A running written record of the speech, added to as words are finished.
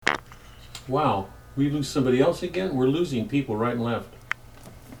Wow, we lose somebody else again? We're losing people right and left.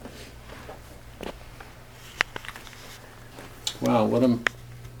 Wow,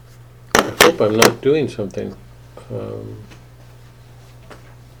 I hope I'm not doing something.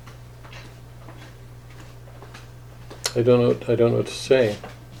 I don't know what to say.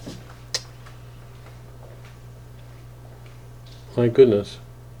 My goodness.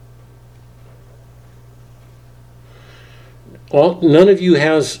 None of you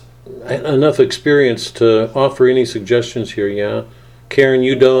has enough experience to offer any suggestions here, yeah? Karen,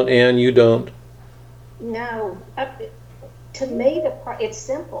 you don't. Ann, you don't. No. To me, it's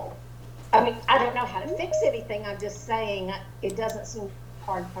simple. I mean, I don't know how to fix anything. I'm just saying it doesn't seem a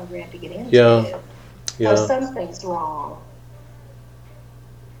hard program to get into. Yeah. So something's wrong.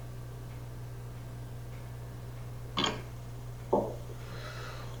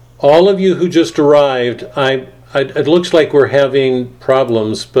 All of you who just arrived, it looks like we're having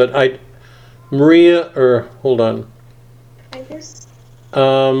problems, but Maria, or hold on. I guess.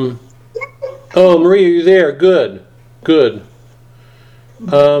 Oh, Maria, you're there. Good.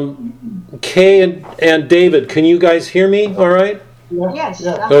 Kay and David, can you guys hear me all right? Yes.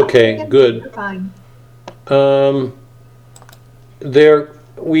 Okay, good. Fine.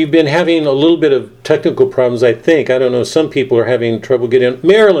 We've been having a little bit of technical problems, I think. I don't know. Some people are having trouble getting in.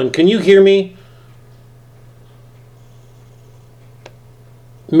 Marilyn, can you hear me?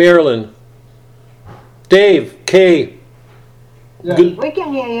 Marilyn. Dave, Kay. Yeah. We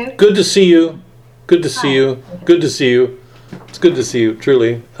can hear you. Good to see you. Good to see you. Good to see you. It's good to see you,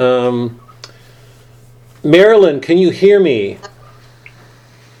 truly. Marilyn, can you hear me?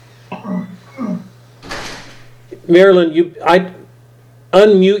 Marilyn, I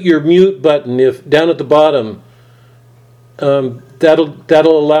unmute your mute button if down at the bottom.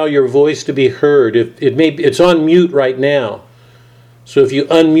 That'll allow your voice to be heard. It's on mute right now, so if you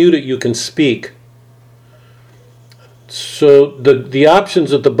unmute it, you can speak. So the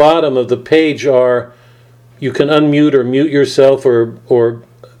options at the bottom of the page are you can unmute or mute yourself or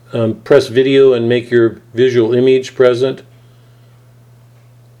press video and make your visual image present.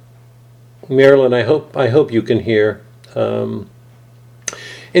 Marilyn, I hope you can hear.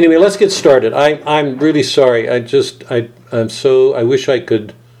 Anyway, let's get started. I'm really sorry. I wish I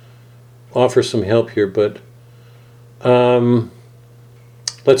could offer some help here, but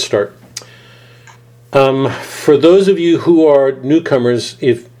let's start. For those of you who are newcomers,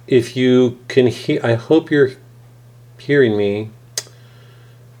 if you can hear, I hope you're hearing me.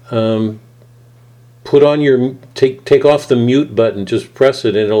 Take off the mute button. Just press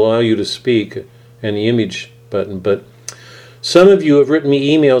it, and it'll allow you to speak, and the image button. But some of you have written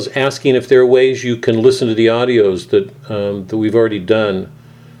me emails asking if there are ways you can listen to the audios that we've already done,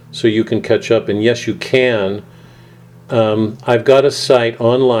 so you can catch up. And yes, you can. I've got a site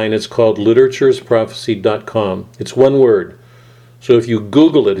online. It's called literaturesprophecy.com. It's one word. So if you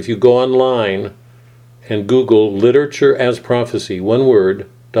Google it, if you go online and Google literature as prophecy, one word,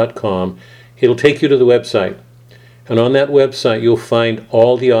 .com, it'll take you to the website. And on that website, you'll find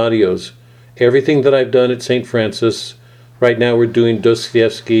all the audios. Everything that I've done at St. Francis. Right now we're doing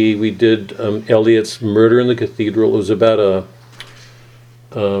Dostoevsky. We did Eliot's Murder in the Cathedral. It was about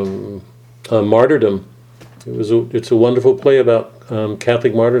a martyrdom. It's a wonderful play about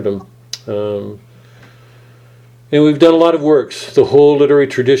Catholic martyrdom. And we've done a lot of works. The whole literary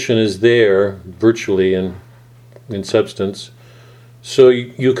tradition is there, virtually, in substance. So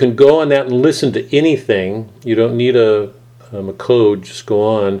you can go on that and listen to anything. You don't need a code, just go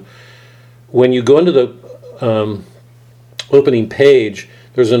on. When you go into the opening page,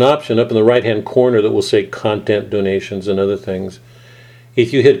 there's an option up in the right-hand corner that will say content, donations, and other things.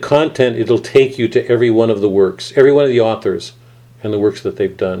 If you hit content, it'll take you to every one of the works, every one of the authors and the works that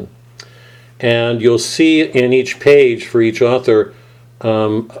they've done. And you'll see in each page for each author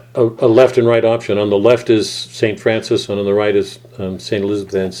a left and right option. On the left is St. Francis, and on the right is St.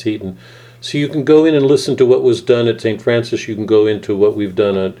 Elizabeth Ann Seton. So you can go in and listen to what was done at St. Francis. You can go into what we've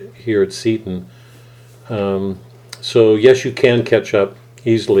done here at Seton. So yes, you can catch up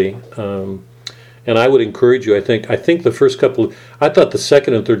easily. And I would encourage you. I think the first couple, I thought the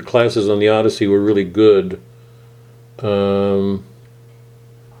second and third classes on the Odyssey were really good.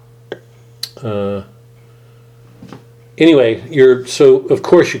 Anyway, so of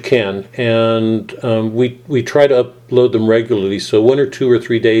course you can, and we try to upload them regularly. So 1 or 2 or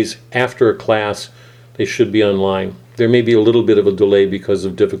 3 days after a class, they should be online. There may be a little bit of a delay because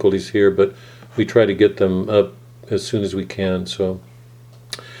of difficulties here, but we try to get them up as soon as we can. So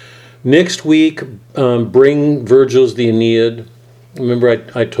next week, bring Virgil's The Aeneid. Remember,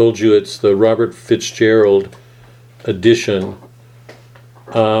 I told you it's the Robert Fitzgerald edition.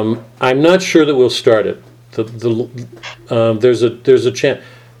 I'm not sure that we'll start it. There's a chance.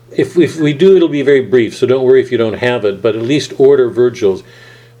 If we do, it'll be very brief, so don't worry if you don't have it, but at least order Virgil's.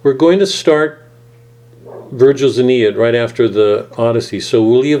 We're going to start Virgil's Aeneid right after the Odyssey, so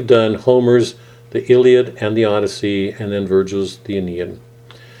we'll have done Homer's the Iliad and the Odyssey, and then Virgil's the Aeneid.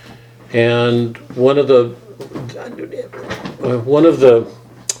 And one of the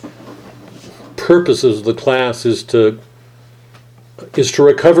purposes of the class is to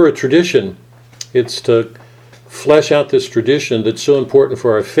recover a tradition. It's to flesh out this tradition that's so important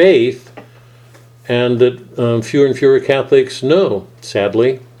for our faith, and that fewer and fewer Catholics know,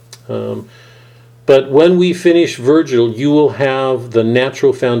 sadly. But when we finish Virgil, you will have the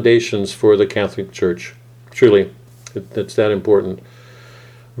natural foundations for the Catholic Church. Truly, it's that important.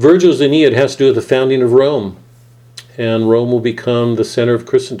 Virgil's Aeneid has to do with the founding of Rome, and Rome will become the center of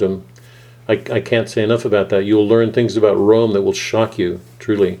Christendom. I can't say enough about that. You'll learn things about Rome that will shock you,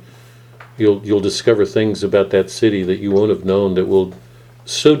 truly. You'll discover things about that city that you won't have known, that will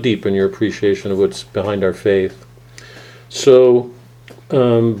so deepen your appreciation of what's behind our faith. So,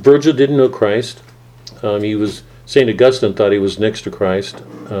 Virgil didn't know Christ. St. Augustine thought he was next to Christ.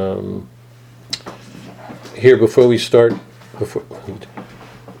 Here, before we start,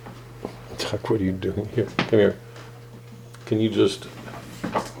 Doc, what are you doing here? Come here. Can you just,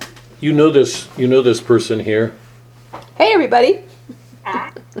 you know this person here. Hey, everybody.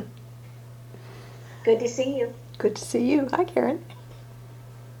 Hi. Good to see you. Good to see you. Hi, Karen.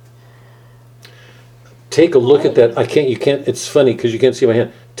 Take a look at that. It's funny because you can't see my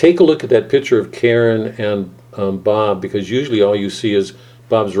hand. Take a look at that picture of Karen and Bob, because usually all you see is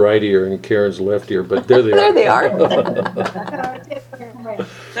Bob's right ear and Karen's left ear, but there they are. There they are.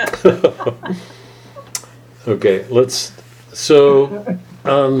 Okay,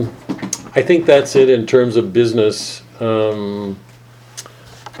 I think that's it in terms of business. Let's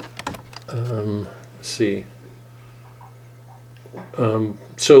see.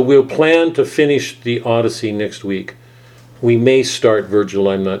 So we'll plan to finish the Odyssey next week. We may start Virgil,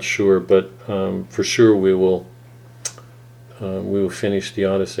 I'm not sure, but for sure we will finish the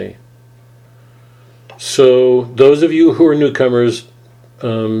Odyssey. So those of you who are newcomers,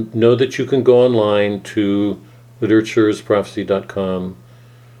 know that you can go online to literature'sprophecy.com,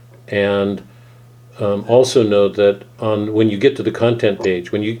 and also know that when you get to the content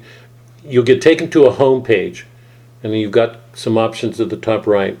page, you'll get taken to a home page, and then you've got some options at the top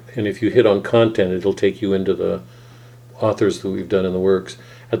right, and if you hit on content, it'll take you into the authors that we've done in the works.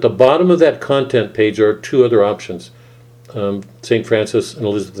 At the bottom of that content page are two other options, St. Francis and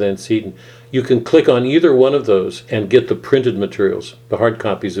Elizabeth Ann Seton. You can click on either one of those and get the printed materials, the hard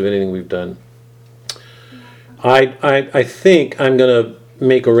copies of anything we've done. I think I'm going to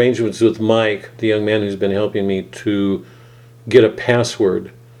make arrangements with Mike, the young man who's been helping me, to get a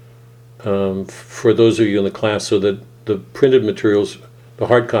password for those of you in the class, so that the printed materials, the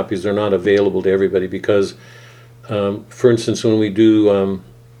hard copies, are not available to everybody, because for instance, when we do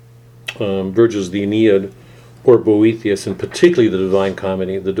Virgil's the Aeneid or Boethius, and particularly the Divine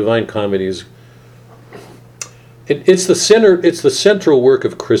Comedy is it's the central work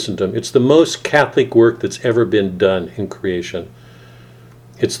of Christendom. It's the most Catholic work that's ever been done in creation.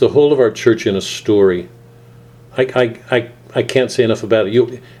 It's the whole of our church in a story. I can't say enough about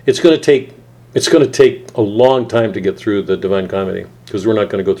it. It's going to take a long time to get through the Divine Comedy, because we're not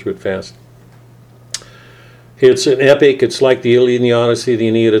going to go through it fast. It's an epic. It's like the Iliad and the Odyssey, the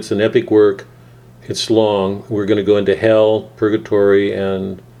Aeneid. It's an epic work. It's long. We're going to go into hell, purgatory,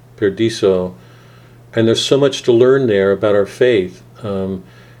 and paradiso. And there's so much to learn there about our faith. And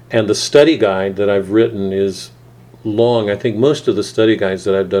the study guide that I've written is long. I think most of the study guides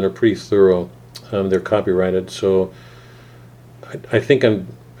that I've done are pretty thorough. They're copyrighted. So I think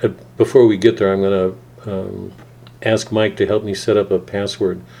before we get there, I'm going to ask Mike to help me set up a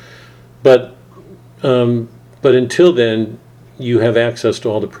password. But until then, you have access to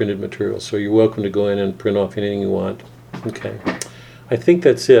all the printed materials, so you're welcome to go in and print off anything you want. Okay, I think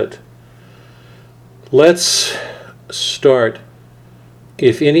that's it. Let's start.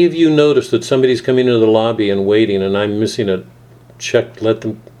 If any of you notice that somebody's coming into the lobby and waiting, and I'm missing a check, let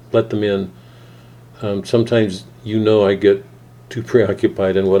them in. Sometimes I get too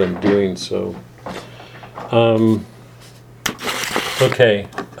preoccupied in what I'm doing, so. Okay.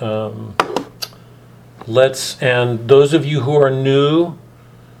 And those of you who are new,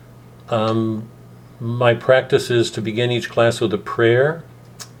 my practice is to begin each class with a prayer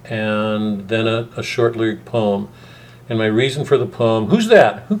and then a short lyric poem. And my reason for the poem, who's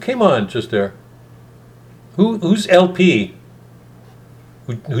that? Who came on just there? Who's LP?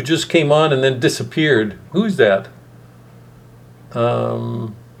 Who just came on and then disappeared? Who's that?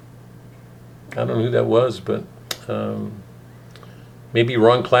 I don't know who that was, but maybe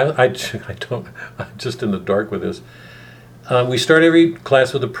wrong class. I don't. I'm just in the dark with this. We start every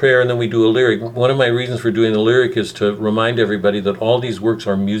class with a prayer, and then we do a lyric. One of my reasons for doing the lyric is to remind everybody that all these works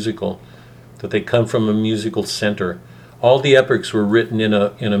are musical, that they come from a musical center. All the epics were written in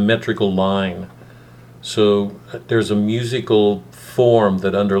a metrical line. So there's a musical form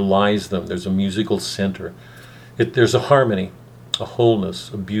that underlies them. There's a musical center. There's a harmony, a wholeness,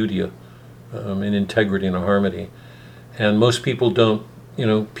 a beauty, an integrity and a harmony. And most people don't,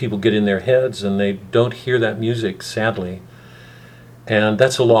 people get in their heads and they don't hear that music, sadly. And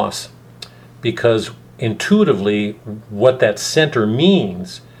that's a loss, because intuitively what that center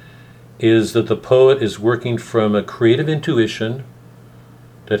means is that the poet is working from a creative intuition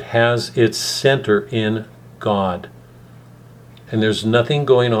that has its center in God. And there's nothing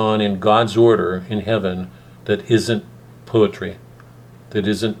going on in God's order in heaven that isn't poetry, that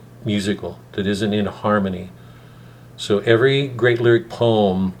isn't musical, that isn't in harmony. So every great lyric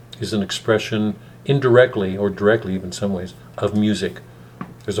poem is an expression, indirectly or directly even in some ways, of music.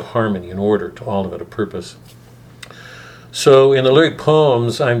 There's a harmony, an order to all of it, a purpose. So in the lyric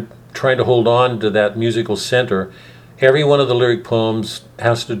poems, I'm trying to hold on to that musical center. Every one of the lyric poems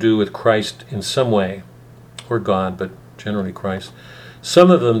has to do with Christ in some way, or God, but generally Christ. Some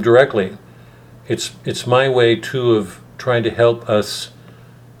of them directly. It's my way too of trying to help us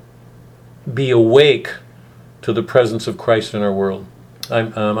be awake to the presence of Christ in our world.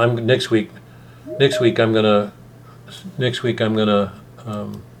 Next week I'm gonna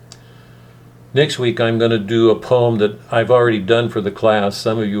do a poem that I've already done for the class.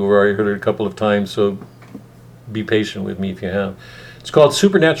 Some of you have already heard it a couple of times, so be patient with me if you have. It's called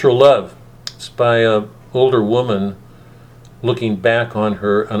Supernatural Love. It's by an older woman looking back on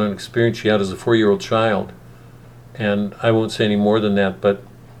an experience she had as a 4-year-old child. And I won't say any more than that, but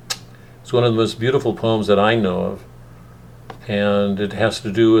it's one of the most beautiful poems that I know of. And it has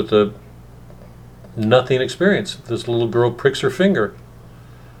to do with the nothing experience. This little girl pricks her finger.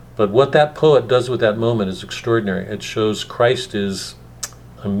 But what that poet does with that moment is extraordinary. It shows Christ is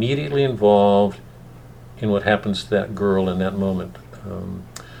immediately involved in what happens to that girl in that moment.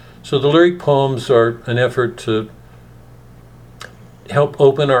 So the lyric poems are an effort to help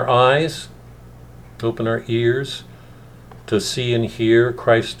open our eyes, open our ears, to see and hear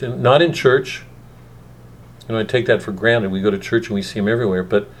Christ, not in church. I take that for granted. We go to church and we see him everywhere.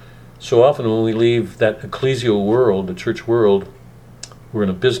 But so often when we leave that ecclesial world, the church world, we're in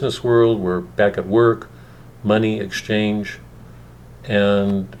a business world, we're back at work, money, exchange,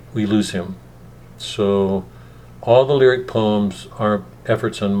 and we lose him. So all the lyric poems are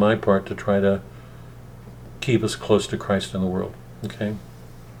efforts on my part to try to keep us close to Christ in the world. Okay?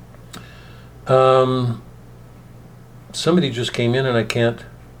 Somebody just came in and I can't...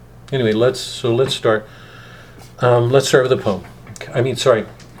 Anyway, let's start. Let's start with a poem.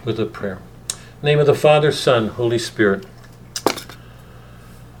 With a prayer. In the name of the Father, Son, Holy Spirit.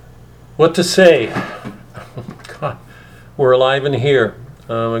 What to say? God, we're alive and here.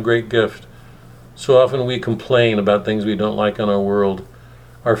 A great gift. So often we complain about things we don't like in our world.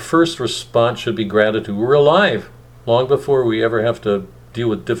 Our first response should be gratitude. We're alive long before we ever have to deal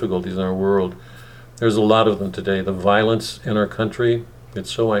with difficulties in our world. There's a lot of them today. The violence in our country,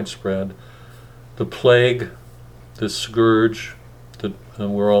 it's so widespread. The plague, the scourge that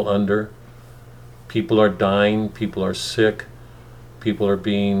we're all under. People are dying, people are sick. People are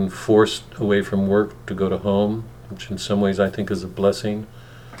being forced away from work to go to home, which in some ways I think is a blessing.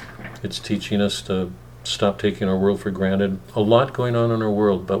 It's teaching us to stop taking our world for granted. A lot going on in our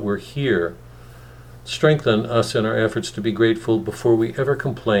world, but we're here. Strengthen us in our efforts to be grateful before we ever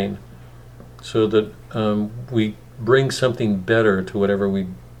complain, so that we bring something better to whatever we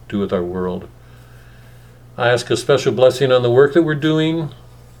do with our world. I ask a special blessing on the work that we're doing.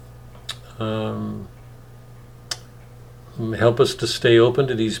 Help us to stay open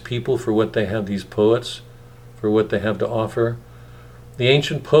to these people for what they have, these poets, for what they have to offer. The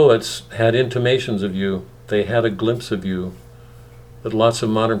ancient poets had intimations of you. They had a glimpse of you that lots of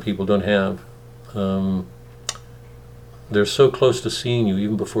modern people don't have. They're so close to seeing you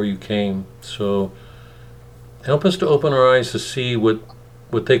even before you came. So help us to open our eyes to see what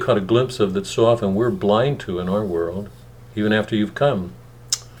they caught a glimpse of that so often we're blind to in our world, even after you've come.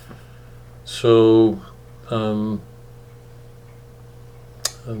 So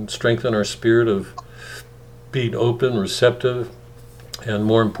strengthen our spirit of being open, receptive, and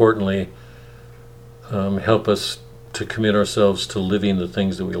more importantly, help us to commit ourselves to living the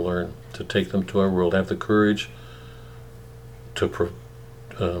things that we learn, to take them to our world. Have the courage to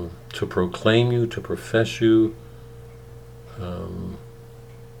proclaim you, to profess you,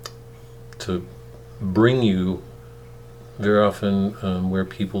 to bring you very often where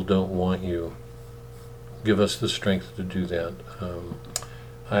people don't want you. Give us the strength to do that.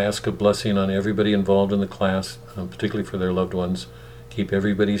 I ask a blessing on everybody involved in the class, particularly for their loved ones. Keep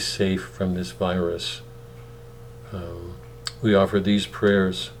everybody safe from this virus. We offer these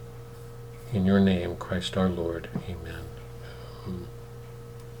prayers in your name, Christ our Lord. Amen.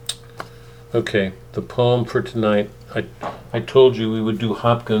 Okay, the poem for tonight. I told you we would do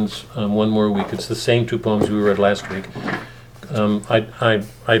Hopkins one more week. It's the same two poems we read last week.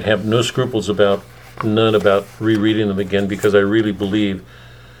 I'd have no scruples about rereading them again, because I really believe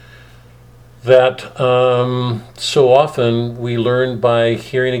that so often we learn by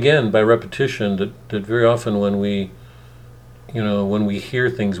hearing again, by repetition, that very often when we hear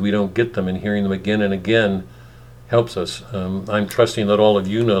things, we don't get them, and hearing them again and again helps us. I'm trusting that all of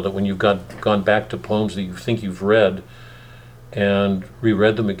you know that when you've gone back to poems that you think you've read and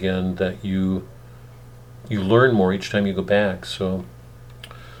reread them again, that you learn more each time you go back. So,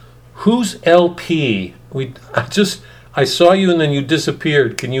 who's LP? I saw you and then you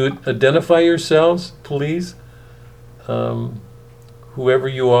disappeared. Can you identify yourselves, please? Whoever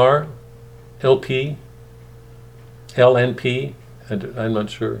you are, LP, LNP, I'm not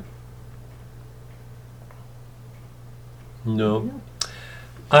sure. No.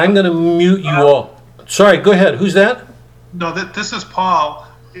 I'm going to mute you all. Sorry, go ahead. Who's that? No, this is Paul.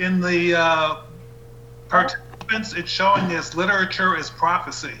 In the participants, it's showing this literature is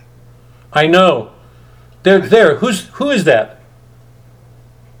prophecy. I know. There. Who is that?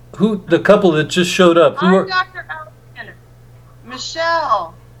 Who? The couple that just showed up. Who are? I'm Dr. Alexander.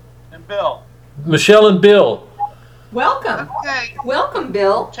 Michelle. And Bill. Michelle and Bill. Welcome. Okay. Welcome,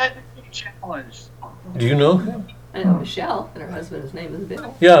 Bill. Technically challenged. Do you know him? I know Michelle, and her husband's name is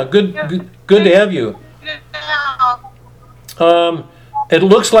Bill. Yeah. Good to have you. It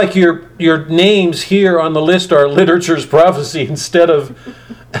looks like your names here on the list are Literature's Prophecy instead of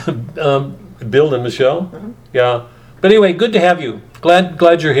Bill and Michelle. Mm-hmm. Yeah. But anyway, good to have you.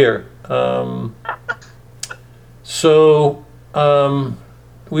 Glad you're here.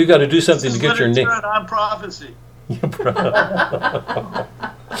 We've got to do something to get your name. On prophecy.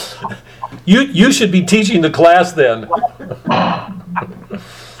 You should be teaching the class then.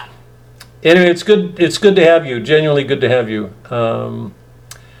 Anyway, it's good to have you. Genuinely good to have you.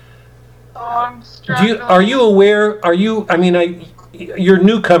 Are you aware? You're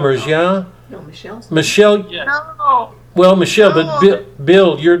newcomers, yeah? No, Michelle's. Michelle. Yes. No. Well, Michelle, No. but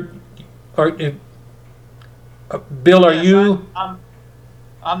Bill, Bill, are you?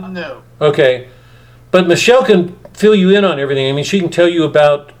 I'm new. Okay, but Michelle can fill you in on everything. I mean, she can tell you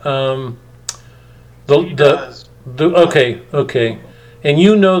about She does. Okay, and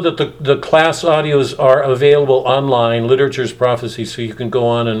you know that the class audios are available online, Literature's Prophecy, so you can go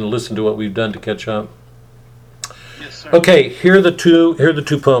on and listen to what we've done to catch up. Yes, sir. Okay, here are the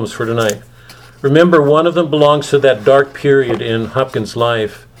two poems for tonight. Remember, one of them belongs to that dark period in Hopkins'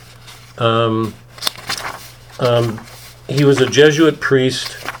 life. He was a Jesuit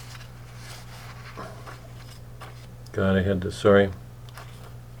priest. God, I had this, sorry.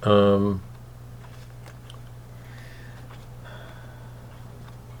 I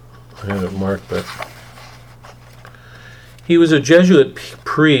had it marked, but he was a Jesuit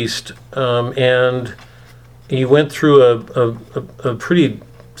priest, and he went through a pretty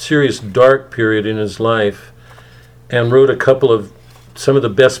serious dark period in his life, and wrote some of the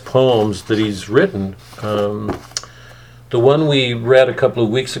best poems that he's written. The one we read a couple of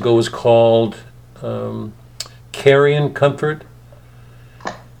weeks ago was called Carrying Comfort.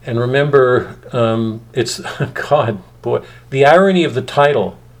 And remember, it's, God, boy, the irony of the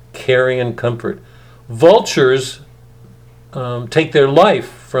title, Carrying Comfort. Vultures take their life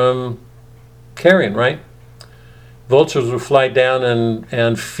from carrion, right? Vultures will fly down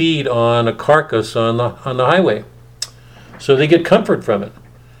and feed on a carcass on the highway. So they get comfort from it.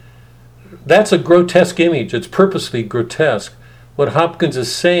 That's a grotesque image. It's purposely grotesque. What Hopkins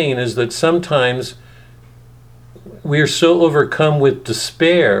is saying is that sometimes we are so overcome with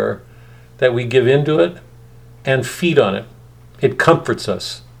despair that we give into it and feed on it. It comforts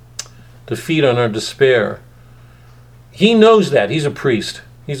us to feed on our despair. He knows that. He's a priest.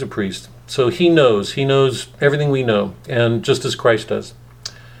 So he knows everything we know, and just as Christ does.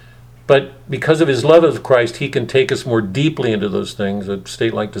 But because of his love of Christ, he can take us more deeply into those things, a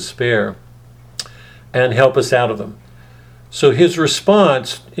state like despair, and help us out of them. So his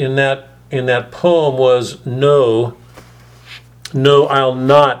response in that poem was, no, I'll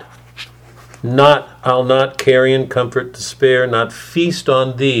not carry in comfort, despair, not feast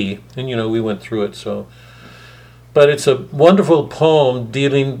on thee. And we went through it. So but it's a wonderful poem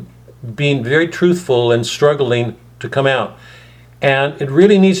being very truthful and struggling to come out. And it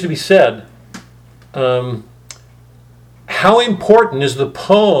really needs to be said, how important is the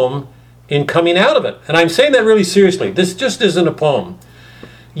poem in coming out of it? And I'm saying that really seriously. This just isn't a poem.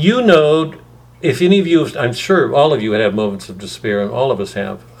 You know, if any of you, I'm sure all of you have moments of despair, and all of us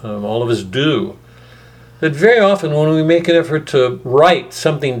have, all of us do, that very often when we make an effort to write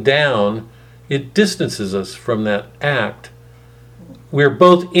something down, it distances us from that act. We're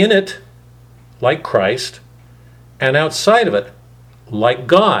both in it, like Christ, and outside of it, like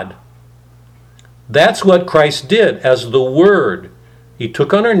God. That's what Christ did as the Word. He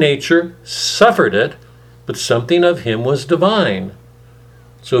took on our nature, suffered it, but something of him was divine.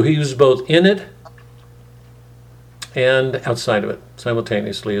 So he was both in it and outside of it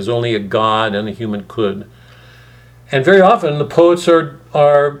simultaneously, as only a God and a human could. And very often the poets are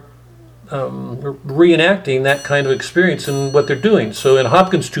reenacting that kind of experience in what they're doing. So in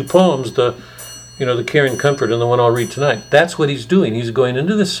Hopkins' two poems, the Care and Comfort and the one I'll read tonight, that's what he's doing. He's going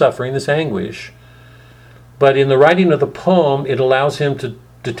into this suffering, this anguish. But in the writing of the poem, it allows him to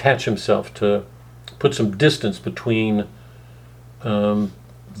detach himself, to put some distance between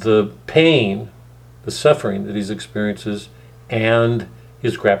the pain, the suffering that he experiences, and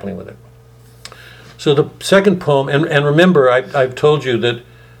his grappling with it. So the second poem, and remember, I've told you that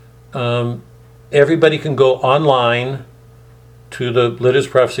everybody can go online to the Lit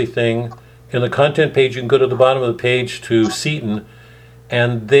Prophecy thing. In the content page, you can go to the bottom of the page to Seton,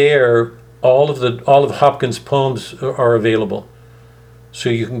 and there all of Hopkins' poems are available. So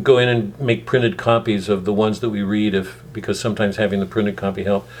you can go in and make printed copies of the ones that we read, because sometimes having the printed copy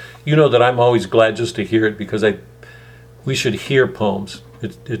help. You know that I'm always glad just to hear it, because we should hear poems.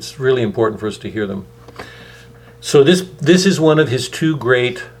 It's really important for us to hear them. So this is one of his two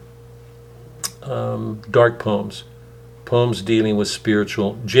great dark poems dealing with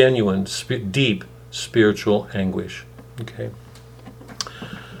spiritual, genuine, deep spiritual anguish. Okay.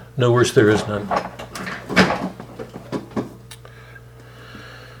 No worse there is none.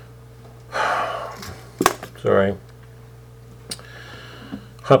 Sorry.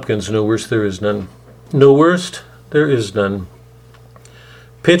 Hopkins, no worse there is none. No worst there is none.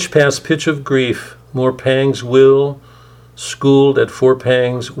 Pitch past pitch of grief, more pangs will, schooled at 4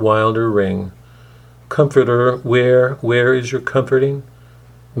 pangs, wilder ring. Comforter, where is your comforting?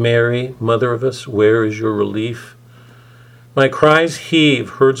 Mary, mother of us, where is your relief? My cries heave,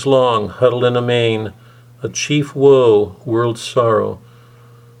 herds long, huddled in amain, a chief woe, world's sorrow.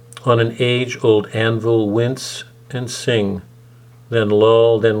 On an age-old anvil wince and sing, then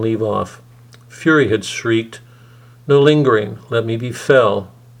lull, then leave off. Fury had shrieked, no lingering, let me be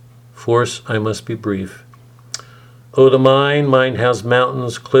fell. Force, I must be brief. Oh, the mine has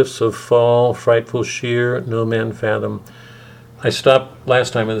mountains, cliffs of fall, frightful sheer, no man fathom. I stopped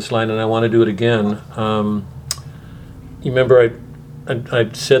last time in this line, and I want to do it again. You remember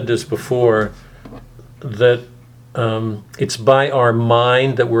I've said this before, that it's by our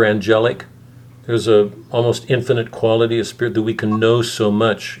mind that we're angelic. There's a almost infinite quality of spirit that we can know so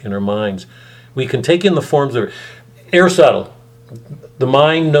much in our minds. We can take in the forms of Aristotle. The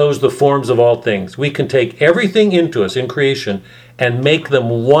mind knows the forms of all things. We can take everything into us in creation and make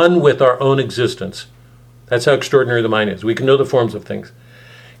them one with our own existence. That's how extraordinary the mind is. We can know the forms of things.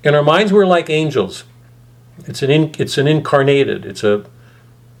 In our minds, we're like angels. It's an incarnated, it's a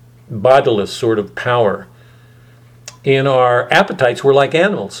bodiless sort of power. In our appetites, we're like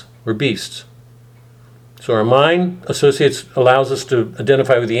animals, we're beasts. So our mind allows us to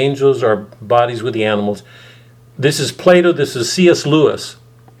identify with the angels, our bodies with the animals. This is Plato, this is C.S. Lewis.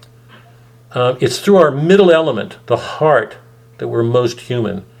 It's through our middle element, the heart, that we're most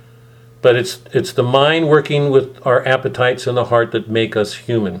human. But it's the mind working with our appetites and the heart that make us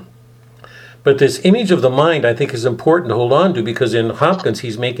human. But this image of the mind, I think, is important to hold on to, because in Hopkins,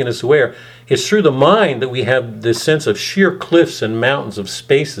 he's making us aware it's through the mind that we have this sense of sheer cliffs and mountains of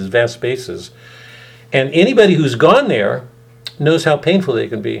spaces, vast spaces. And anybody who's gone there knows how painful they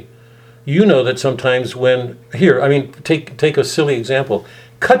can be. You know that sometimes take a silly example.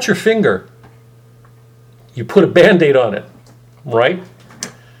 Cut your finger. You put a Band-Aid on it, right?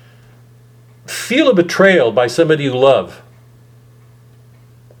 Feel a betrayal by somebody you love.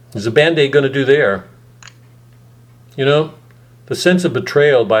 Is a Band-Aid going to do there? You know, the sense of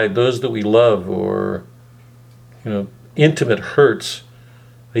betrayal by those that we love, or, intimate hurts,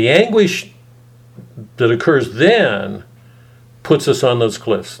 the anguish that occurs then puts us on those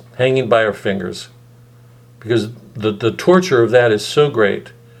cliffs, hanging by our fingers, because the torture of that is so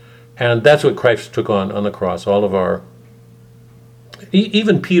great. And that's what Christ took on the cross, all of our,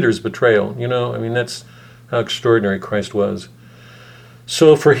 even Peter's betrayal, that's how extraordinary Christ was.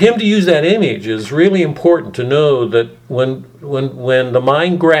 So for him to use that image is really important to know that when the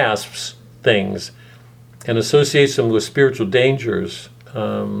mind grasps things and associates them with spiritual dangers,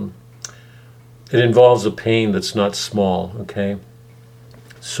 it involves a pain that's not small, okay?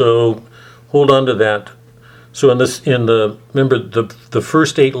 So hold on to that. So remember the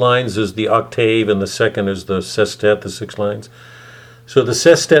first 8 lines is the octave and the second is the sestet, the 6 lines. So the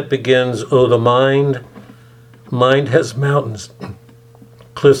sestet begins, "Oh, the mind has mountains,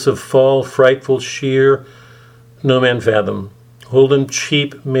 cliffs of fall, frightful sheer, no man fathom. Hold him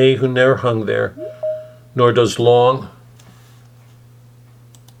cheap, may who ne'er hung there, nor does long."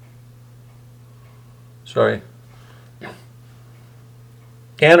 Sorry.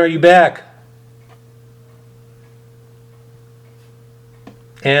 Anne, are you back?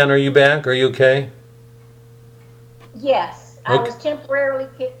 Anne, are you back? Are you okay? Yes, I Okay. was temporarily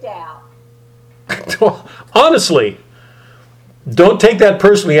kicked out. Honestly, don't take that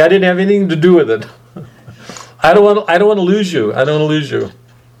personally. I didn't have anything to do with it. I don't want to lose you. I don't want to lose you.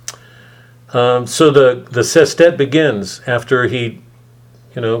 So the sestet begins after he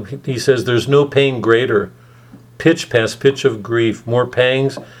says, "There's no pain greater, pitch past pitch of grief, more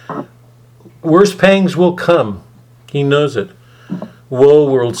pangs, worse pangs will come." He knows it. Woe,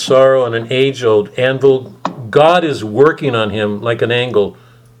 world sorrow, and an age-old anvil. God is working on him like an anvil.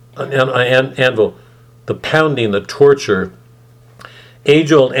 The pounding, the torture.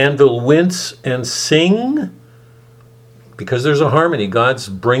 Age-old anvil, wince and sing, because there's a harmony. God's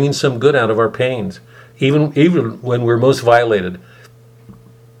bringing some good out of our pains, even when we're most violated.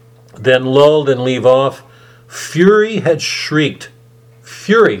 Then lulled and leave off. Fury had shrieked.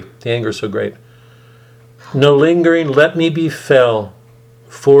 Fury, the anger is so great. No lingering, let me be fell.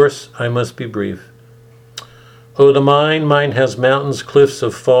 Force, I must be brief. Oh, the mind has mountains, cliffs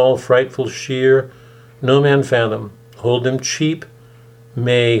of fall, frightful sheer, no man fathom. Hold them cheap,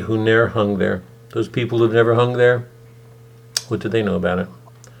 may who ne'er hung there. Those people who've never hung there, what do they know about it?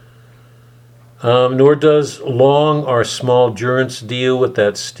 Nor does long our small durance deal with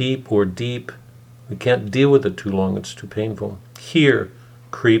that steep or deep. We can't deal with it too long, it's too painful. Here,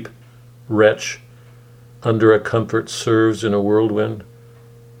 creep, wretch, under a comfort serves in a whirlwind.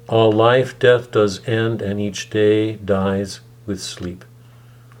 All life death does end, and each day dies with sleep.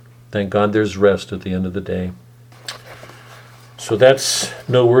 Thank God there's rest at the end of the day. So that's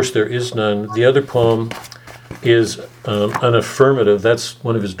no worse there is none. The other poem is an affirmative. That's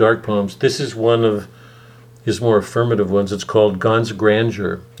one of his dark poems. This is one of his more affirmative ones. It's called God's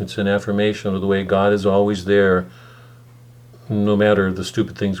Grandeur. It's an affirmation of the way God is always there, no matter the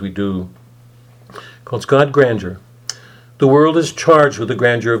stupid things we do. Called God's Grandeur. The world is charged with the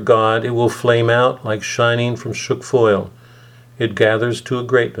grandeur of God. It will flame out like shining from shook foil. It gathers to a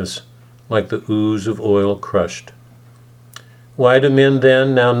greatness like the ooze of oil crushed. Why do men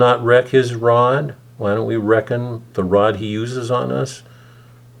then now not wreck his rod? Why don't we reckon the rod he uses on us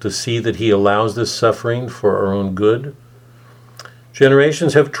to see that he allows this suffering for our own good?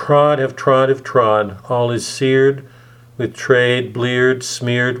 Generations have trod. All is seared with trade, bleared,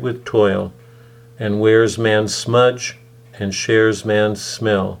 smeared with toil, and wears man's smudge and shares man's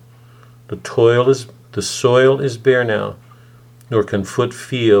smell. The soil is bare now, nor can foot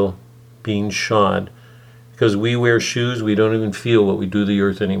feel being shod. Because we wear shoes, we don't even feel what we do to the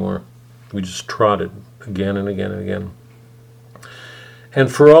earth anymore. We just trod it again and again and again.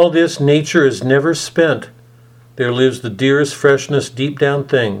 And for all this, nature is never spent. There lives the dearest freshness deep down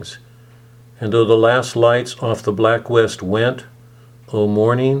things. And though the last lights off the black west went, O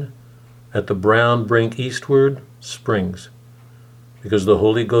morning, at the brown brink eastward, springs. Because the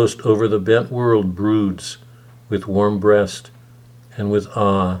Holy Ghost over the bent world broods with warm breast and with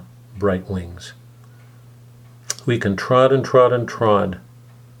bright wings. We can trod.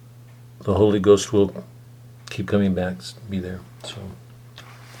 The Holy Ghost will keep coming back, be there. So,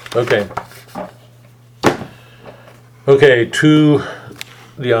 okay, to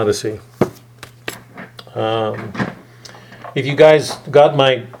the Odyssey. If you guys got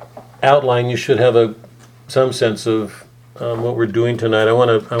my outline, you should have some sense of what we're doing tonight. I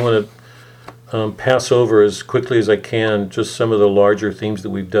want to pass over as quickly as I can just some of the larger themes that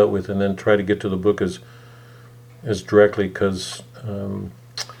we've dealt with, and then try to get to the book as directly, because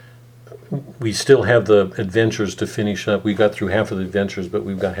we still have the adventures to finish up. We got through half of the adventures, but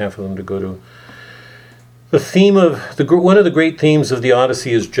we've got half of them to go to. The theme of one of the great themes of the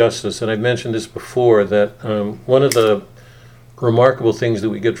Odyssey is justice, and I've mentioned this before, that one of the remarkable things that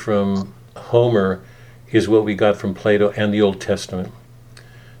we get from Homer is what we got from Plato and the Old Testament.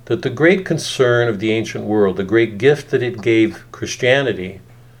 That the great concern of the ancient world, the great gift that it gave Christianity,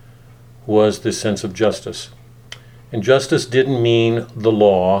 was this sense of justice. And justice didn't mean the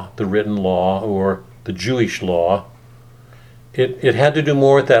law, the written law, or the Jewish law. It had to do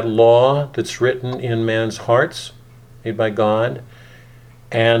more with that law that's written in man's hearts, made by God,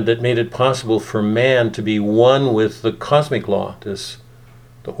 and that made it possible for man to be one with the cosmic law,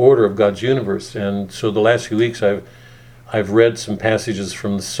 the order of God's universe. And so the last few weeks I've read some passages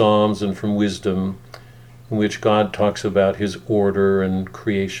from the Psalms and from Wisdom in which God talks about his order and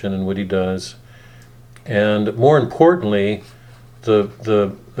creation and what he does. And more importantly,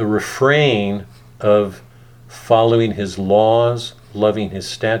 the refrain of following his laws, loving his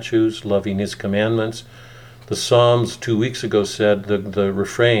statutes, loving his commandments. The Psalms 2 weeks ago said the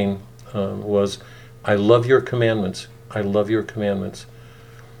refrain was, I love your commandments, I love your commandments,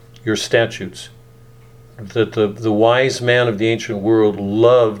 your statutes. That the wise man of the ancient world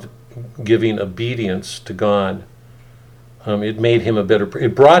loved giving obedience to God. It made him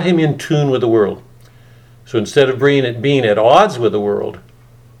it brought him in tune with the world. So instead of being at odds with the world,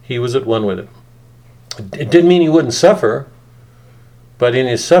 he was at one with it. It didn't mean he wouldn't suffer, but in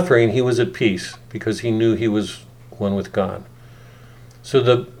his suffering he was at peace because he knew he was one with God. So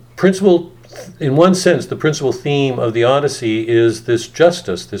the principal, in one sense, the principal theme of the Odyssey is this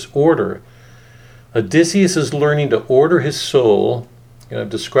justice, this order. Odysseus is learning to order his soul. I've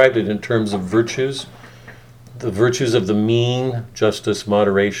described it in terms of virtues. The virtues of the mean, justice,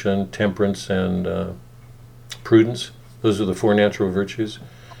 moderation, temperance, and prudence. Those are the four natural virtues.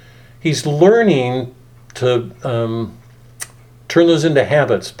 He's learning to turn those into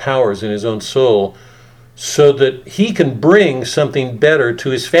habits, powers in his own soul, so that he can bring something better to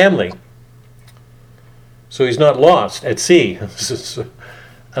his family. So he's not lost at sea.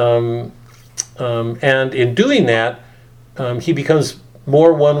 And in doing that, he becomes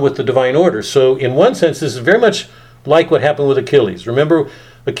more one with the divine order. So in one sense, this is very much like what happened with Achilles. Remember,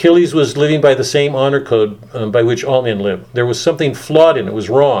 Achilles was living by the same honor code by which all men live. There was something flawed in it. It was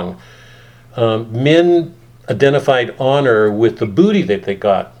wrong. Men identified honor with the booty that they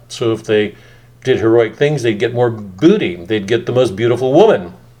got. So if they did heroic things, they'd get more booty. They'd get the most beautiful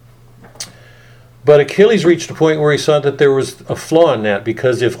woman. But Achilles reached a point where he saw that there was a flaw in that,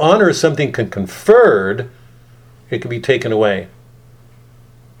 because if honor is something conferred, it can be taken away.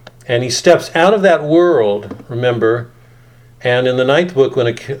 And he steps out of that world, remember, and in the 9th book, when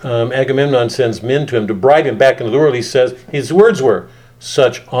Agamemnon sends men to him to bribe him back into the world, he says, his words were,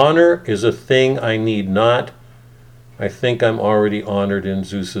 such honor is a thing I need not. I think I'm already honored in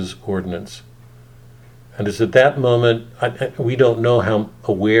Zeus's ordinance. And it's at that moment, we don't know how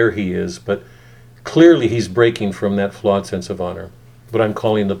aware he is, but clearly he's breaking from that flawed sense of honor. What I'm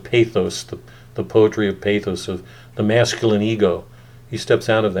calling the pathos, the poetry of pathos, of the masculine ego. He steps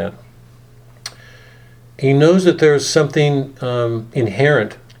out of that. He knows that there's something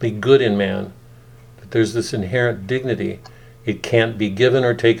inherently good in man, that there's this inherent dignity. It can't be given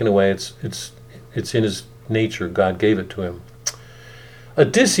or taken away. It's in his nature. God gave it to him.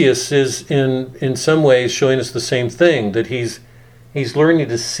 Odysseus is in some ways showing us the same thing, that he's learning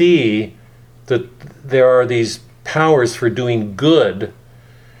to see that there are these powers for doing good,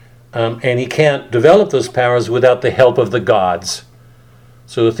 and he can't develop those powers without the help of the gods.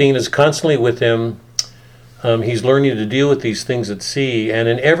 So Athena is constantly with him. He's learning to deal with these things at sea, and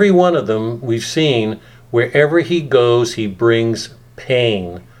in every one of them we've seen, wherever he goes, he brings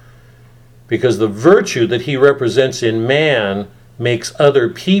pain. Because the virtue that he represents in man makes other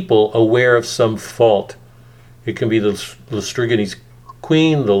people aware of some fault. It can be the Laestrygons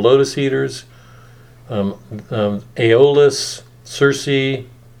queen, the lotus eaters, Aeolus, Circe,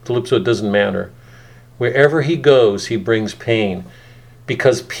 Calypso, it doesn't matter. Wherever he goes, he brings pain.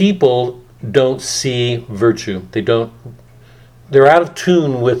 Because people don't see virtue. They're out of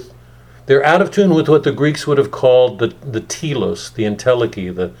tune with what the Greeks would have called the telos, the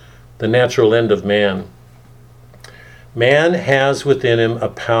entelechy, the natural end of man. Man has within him a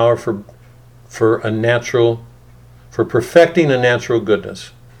power for perfecting a natural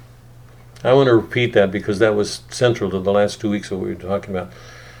goodness. I want to repeat that because that was central to the last 2 weeks of what we were talking about.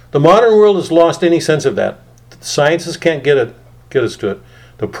 The modern world has lost any sense of that. Sciences can't get us to it.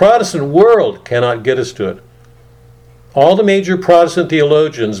 The Protestant world cannot get us to it. All the major Protestant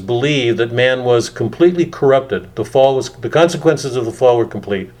theologians believe that man was completely corrupted. The consequences of the fall were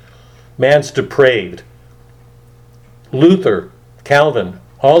complete. Man's depraved. Luther, Calvin,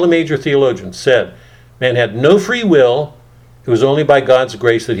 all the major theologians said man had no free will. It was only by God's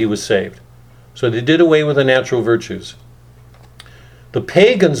grace that he was saved. So they did away with the natural virtues. The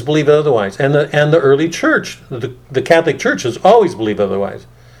pagans believe otherwise, and the early church, the Catholic Church, has always believed otherwise.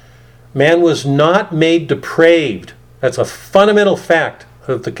 Man was not made depraved. That's a fundamental fact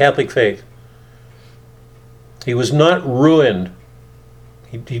of the Catholic faith. He was not ruined.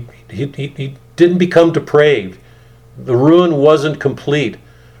 He didn't become depraved. The ruin wasn't complete.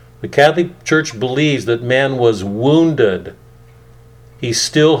 The Catholic Church believes that man was wounded. He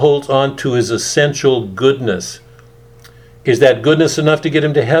still holds on to his essential goodness. Is that goodness enough to get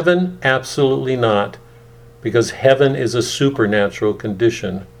him to heaven? Absolutely not, because heaven is a supernatural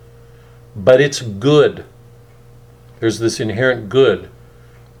condition. But it's good. There's this inherent good.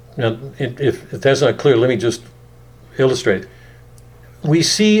 Now, if that's not clear, let me just illustrate. We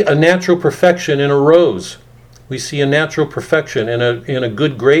see a natural perfection in a rose. We see a natural perfection in a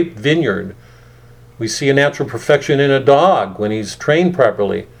good grape vineyard. We see a natural perfection in a dog when he's trained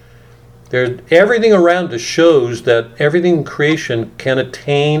properly. Everything around us shows that everything in creation can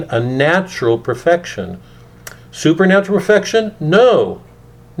attain a natural perfection. Supernatural perfection? No.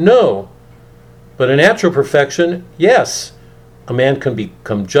 But a natural perfection, yes. A man can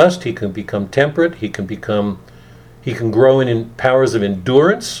become just, he can become temperate, he can grow in powers of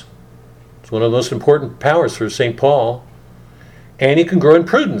endurance. It's one of the most important powers for St. Paul. And he can grow in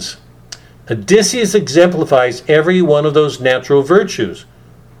prudence. Odysseus exemplifies every one of those natural virtues.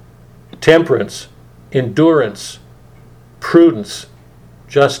 Temperance, endurance, prudence,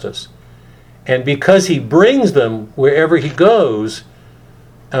 justice. And because he brings them wherever he goes,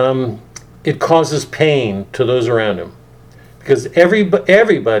 it causes pain to those around him. Because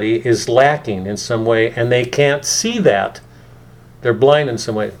everybody is lacking in some way, and they can't see that. They're blind in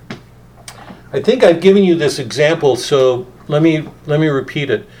some way. I think I've given you this example, so let me repeat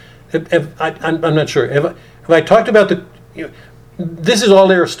it. I'm not sure. Have I talked about this is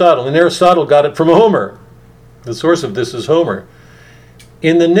all Aristotle, and Aristotle got it from Homer. The source of this is Homer.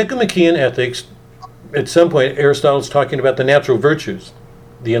 In the Nicomachean Ethics, at some point, Aristotle's talking about the natural virtues,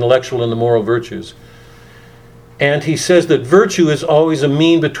 the intellectual and the moral virtues. And he says that virtue is always a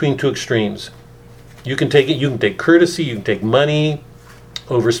mean between two extremes. You can take courtesy, you can take money,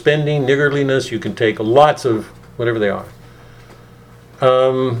 overspending, niggardliness, you can take lots of whatever they are.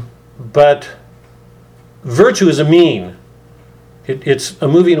 But virtue is a mean. It's a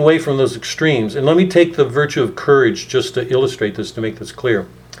moving away from those extremes. And let me take the virtue of courage just to illustrate this, to make this clear.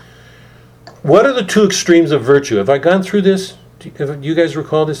 What are the two extremes of virtue? Have I gone through this? Do you guys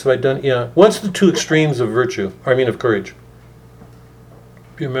recall this? Have I done? Yeah. What's the two extremes of virtue? Of courage.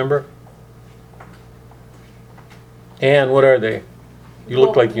 Do you remember? And what are they? You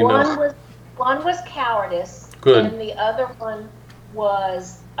look like you know. One was cowardice. Good. And the other one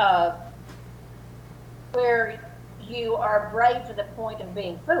was where you are brave to the point of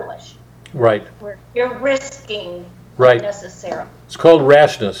being foolish. Right. Where you're risking right. unnecessarily. It's called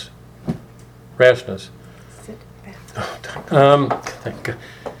rashness. Rashness. Sit back.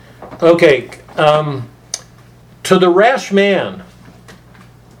 Okay. To the rash man,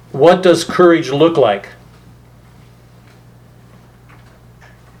 what does courage look like?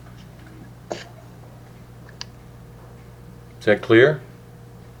 Is that clear?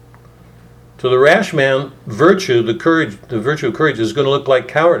 To the rash man, the virtue of courage is going to look like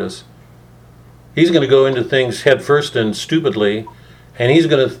cowardice. He's going to go into things head first and stupidly, and he's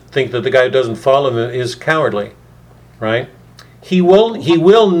going to think that the guy who doesn't follow him is cowardly, right? He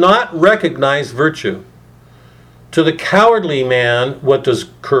will not recognize virtue. To the cowardly man, what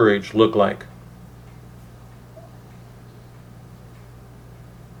does courage look like?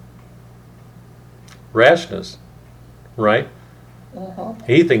 Rashness, right?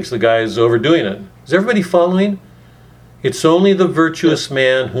 He thinks the guy is overdoing it. Is everybody following? It's only the virtuous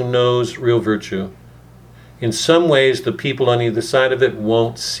man who knows real virtue. In some ways, the people on either side of it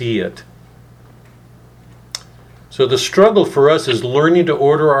won't see it. So the struggle for us is learning to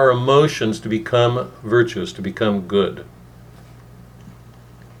order our emotions to become virtuous, to become good.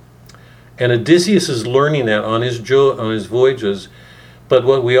 And Odysseus is learning that on his voyages. But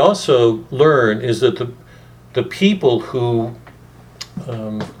what we also learn is that the people whom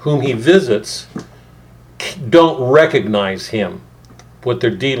he visits don't recognize him, what they're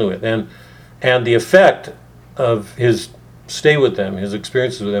dealing with. And the effect of his stay with them, his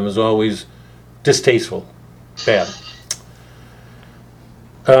experiences with them, is always distasteful, bad.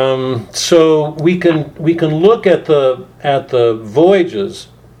 So we can look at the voyages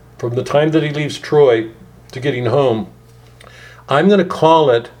from the time that he leaves Troy to getting home. I'm going to call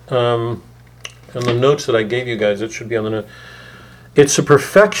it, on the notes that I gave you guys, it should be on the note. It's a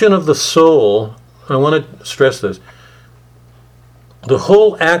perfection of the soul. I want to stress this. The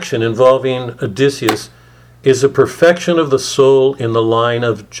whole action involving Odysseus is a perfection of the soul in the line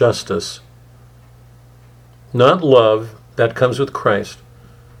of justice. Not love, that comes with Christ.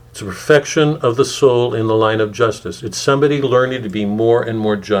 It's a perfection of the soul in the line of justice. It's somebody learning to be more and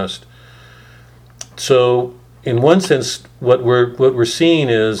more just. So in one sense, what we're seeing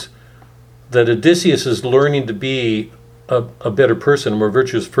is that Odysseus is learning to be a better person, a more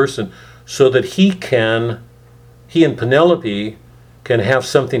virtuous person, so that he and Penelope can have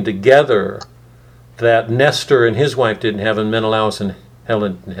something together that Nestor and his wife didn't have, and Menelaus and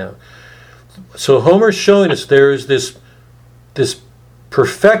Helen didn't have. So Homer's showing us there is this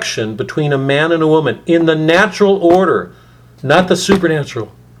perfection between a man and a woman in the natural order, not the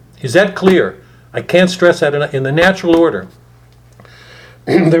supernatural. Is that clear? I can't stress that enough. In the natural order.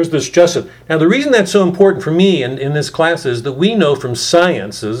 There's this justice. Now, the reason that's so important for me in this class is that we know from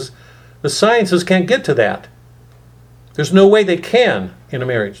sciences, the sciences can't get to that. There's no way they can in a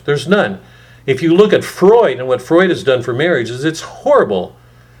marriage. There's none. If you look at Freud and what Freud has done for marriages, it's horrible.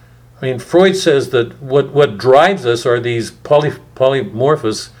 I mean, Freud says that what drives us are these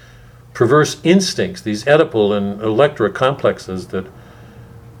polymorphous, perverse instincts, these Oedipal and Electra complexes that,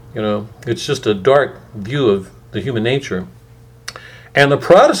 it's just a dark view of the human nature. And the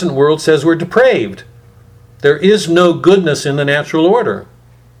Protestant world says we're depraved. There is no goodness in the natural order.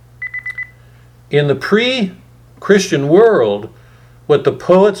 In the pre-Christian world, what the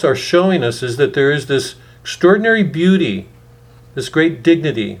poets are showing us is that there is this extraordinary beauty, this great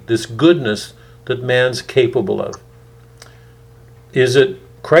dignity, this goodness that man's capable of. Is it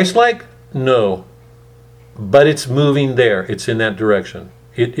Christ-like? No. But it's moving there. It's in that direction.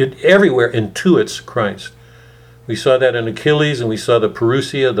 It everywhere intuits Christ. We saw that in Achilles, and we saw the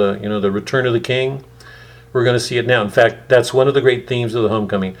Parousia, the return of the king. We're going to see it now. In fact, that's one of the great themes of the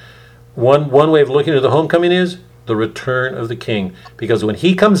homecoming. One way of looking at the homecoming is the return of the king. Because when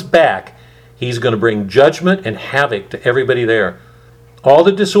he comes back, he's going to bring judgment and havoc to everybody there. All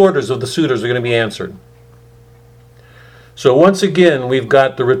the disorders of the suitors are going to be answered. So once again, we've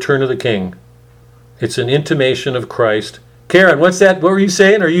got the return of the king. It's an intimation of Christ. Karen, what's that? What were you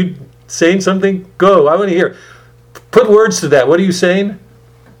saying? Are you saying something? Go, I want to hear. Put words to that. What are you saying?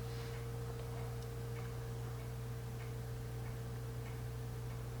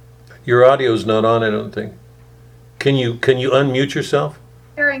 Your audio's not on, I don't think. Can you unmute yourself?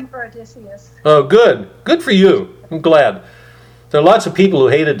 Caring for Odysseus. Oh, good. Good for you. I'm glad. There are lots of people who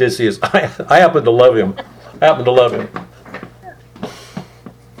hate Odysseus. I happen to love him.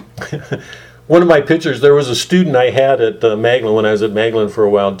 One of my pictures, there was a student I had at Magdalen when I was at Magdalen for a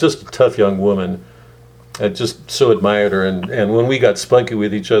while, just a tough young woman. I just so admired her. And when we got spunky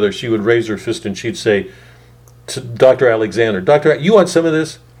with each other, she would raise her fist and she'd say to Dr. Alexander, Doctor, you want some of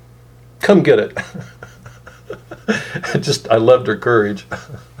this? Come get it. I loved her courage.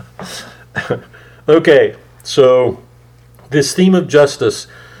 Okay, so this theme of justice.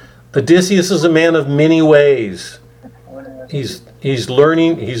 Odysseus is a man of many ways. He's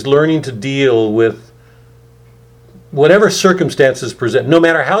learning to deal with whatever circumstances present, no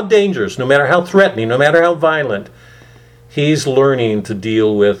matter how dangerous, no matter how threatening, no matter how violent. He's learning to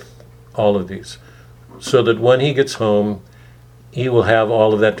deal with all of these, so that when he gets home, he will have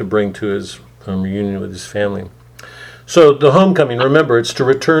all of that to bring to his reunion with his family. So the homecoming, remember, it's to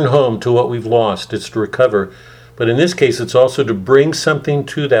return home to what we've lost. It's to recover. But in this case, it's also to bring something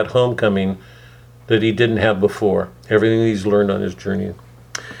to that homecoming that he didn't have before. Everything he's learned on his journey.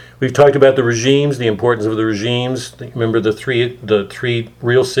 We've talked about the regimes, the importance of the regimes. Remember the three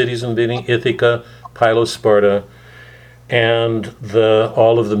real cities in the beginning: Ithaca, Pylos, Sparta, and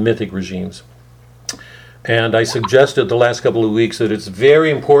all of the mythic regimes. And I suggested the last couple of weeks that it's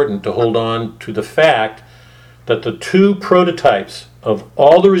very important to hold on to the fact that the two prototypes of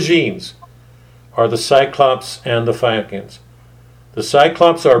all the regimes are the Cyclops and the Phaeacians. The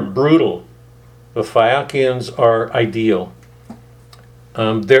Cyclops are brutal. The Phaeacians are ideal.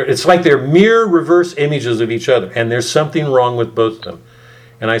 It's like they're mirror reverse images of each other, and there's something wrong with both of them.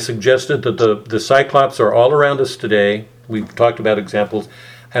 And I suggested that the Cyclops are all around us today. We've talked about examples.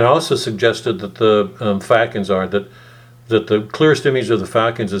 And I also suggested that the Phaeacians are, that the clearest image of the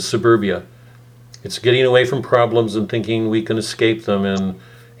Phaeacians is suburbia. It's getting away from problems and thinking we can escape them, and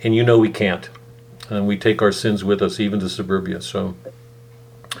we can't. And we take our sins with us, even to suburbia. So,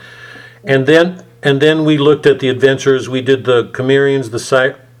 and then we looked at the adventures. We did the Cimmerians, the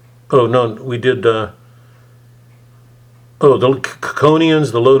Ciconians,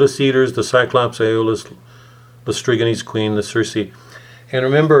 the Lotus Eaters, the Cyclops, Aeolus, the Strigones Queen, the Circe. And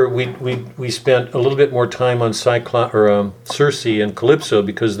remember, we spent a little bit more time on Circe and Calypso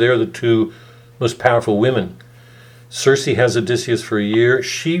because they're the two most powerful women. Circe has Odysseus for a year.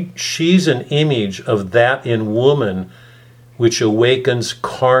 She's an image of that in woman, which awakens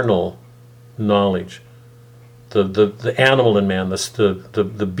carnal knowledge, the animal in man,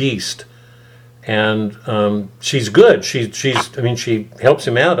 the beast, and she's good. She helps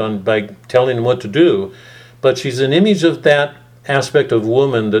him out by telling him what to do, but she's an image of that aspect of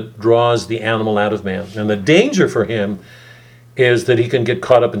woman that draws the animal out of man. And the danger for him is that he can get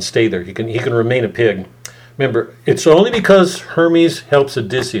caught up and stay there. He can remain a pig. Remember, it's only because Hermes helps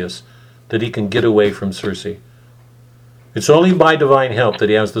Odysseus that he can get away from Circe. It's only by divine help that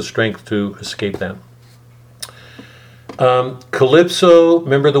he has the strength to escape that. Calypso,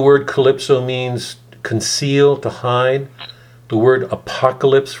 remember the word calypso means conceal, to hide. The word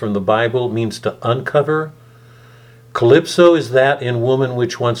apocalypse from the Bible means to uncover. Calypso is that in woman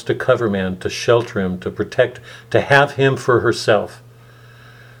which wants to cover man, to shelter him, to protect, to have him for herself.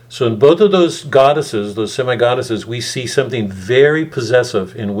 So in both of those goddesses, those semi-goddesses, we see something very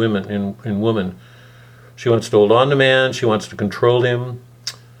possessive in women. In woman, she wants to hold on to man. She wants to control him.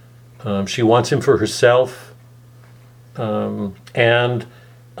 She wants him for herself. And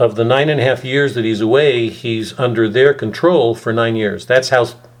of the 9.5 years that he's away, he's under their control for 9 years. That's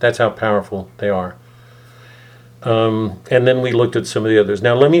how powerful they are. And then we looked at some of the others.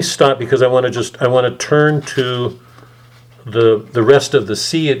 Now let me stop because I want to turn to the rest of the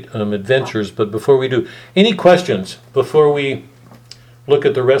sea adventures. But before we do, any questions before we look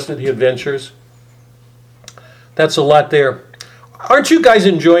at the rest of the adventures? That's a lot there. Aren't you guys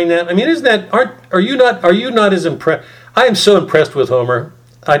enjoying that? I mean, isn't that? Are you not as impressed? I am so impressed with Homer.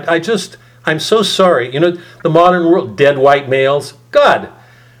 I'm so sorry. You know, the modern world, dead white males. God,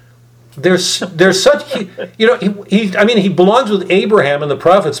 there's such. He belongs with Abraham and the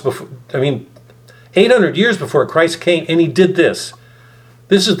prophets before. 800 years before Christ came, and he did this.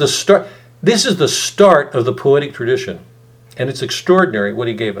 This is the start. This is the start of the poetic tradition, and it's extraordinary what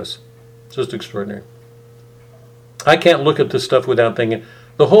he gave us. It's just extraordinary. I can't look at this stuff without thinking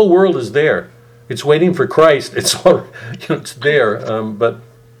the whole world is there. It's waiting for Christ. It's all, it's there. But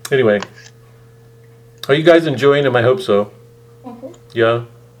anyway, are you guys enjoying them? I hope so. Mm-hmm. Yeah.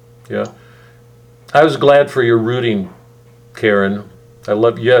 I was glad for your rooting, Karen. I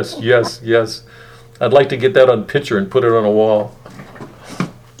love. Yes. I'd like to get that on picture and put it on a wall.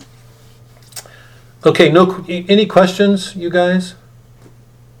 Okay. Any questions, you guys?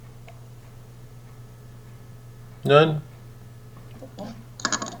 None?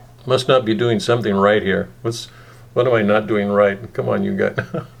 Must not be doing something right here. What am I not doing right? Come on, you guys.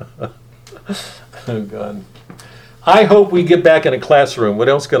 Oh, God. I hope we get back in a classroom. What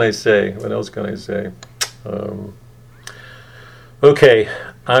else can I say? Okay.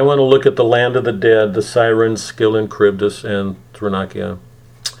 I want to look at the land of the dead, the Sirens, Scylla, Charybdis, and Thrinakia.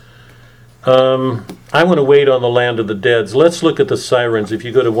 I want to wait on the land of the dead. So let's look at the Sirens. If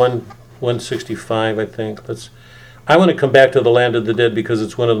you go to 165, I think. I want to come back to the land of the dead because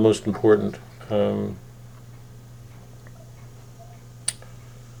it's one of the most important.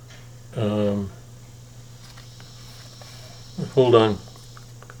 Hold on.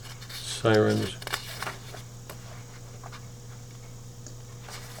 Sirens.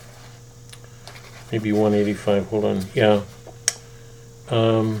 Maybe 185. Hold on. Yeah.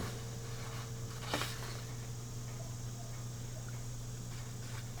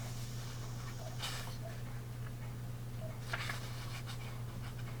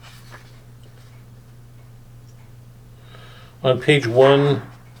 On page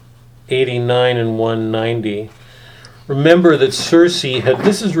 189 and 190, remember that Circe had,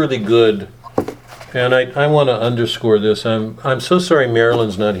 this is really good, and I want to underscore this. I'm so sorry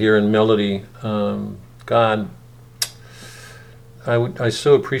Marilyn's not here and Melody. God, I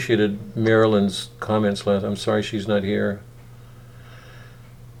so appreciated Marilyn's comments last. I'm sorry she's not here.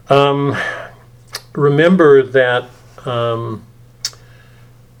 Remember that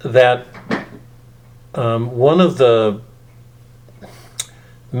one of the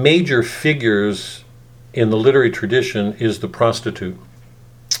major figures in the literary tradition is the prostitute.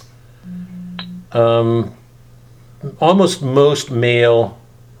 Almost most male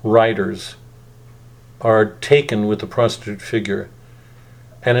writers are taken with the prostitute figure.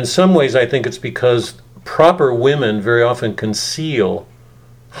 And in some ways I think it's because proper women very often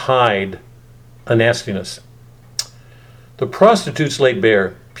hide a nastiness. The prostitute's laid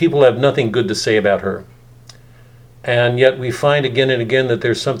bare. People have nothing good to say about her. And yet we find again and again that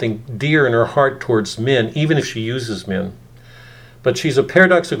there's something dear in her heart towards men, even if she uses men. But she's a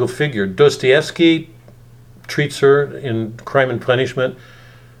paradoxical figure. Dostoevsky treats her in Crime and Punishment.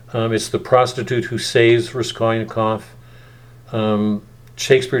 It's the prostitute who saves Raskolnikov.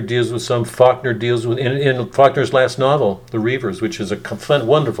 Shakespeare deals with some. Faulkner deals with, in Faulkner's last novel, The Reivers, which is a fun,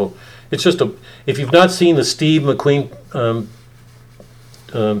 wonderful. It's just if you've not seen the Steve McQueen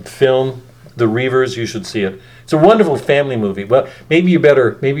film, The Reivers, you should see it. It's a wonderful family movie. Well, maybe you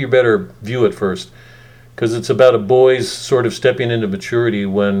better view it first, because it's about a boy's sort of stepping into maturity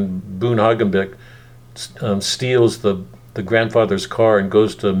when Boone Hagenbeck steals the grandfather's car and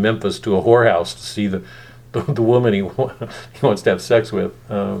goes to Memphis to a whorehouse to see the woman he wants to have sex with.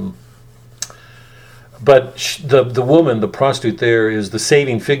 But the woman, the prostitute there, is the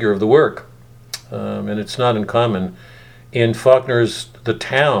saving figure of the work. And it's not uncommon. In Faulkner's The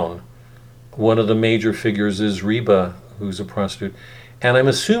Town, one of the major figures is Reba, who's a prostitute. And I'm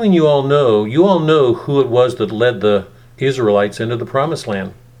assuming you all know who it was that led the Israelites into the Promised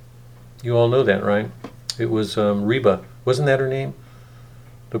Land. You all know that, right? It was Reba. Wasn't that her name?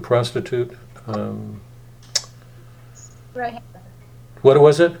 The prostitute? Rahab. What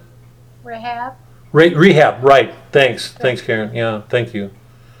was it? Rahab. Rehab, right. Thanks, Karen. Yeah, thank you.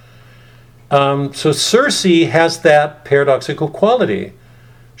 So Circe has that paradoxical quality.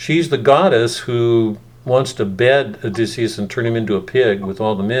 She's the goddess who wants to bed Odysseus and turn him into a pig with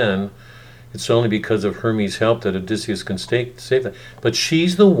all the men. It's only because of Hermes' help that Odysseus can save that. But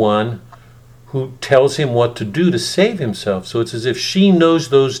she's the one who tells him what to do to save himself. So it's as if she knows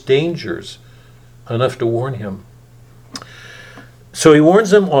those dangers enough to warn him. So he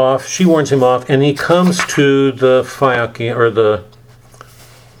warns him off, she warns him off, and he comes to the Phaeacian, or the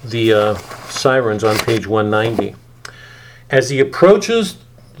Sirens on page 190. As he approaches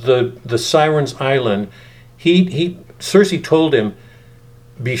the Sirens' island, Circe told him,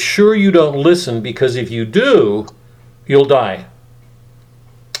 be sure you don't listen, because if you do, you'll die.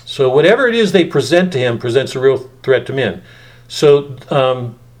 So whatever it is they present to him presents a real threat to men.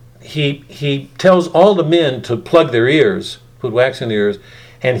 So he tells all the men to plug their ears, put wax in their ears,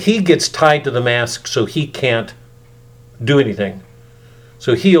 and he gets tied to the mast so he can't do anything.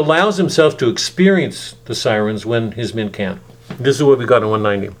 So he allows himself to experience the Sirens when his men can't. This is what we got in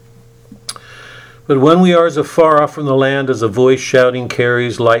 190. But when we are as afar off from the land as a voice shouting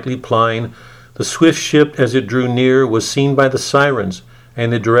carries, lightly plying, the swift ship as it drew near was seen by the Sirens,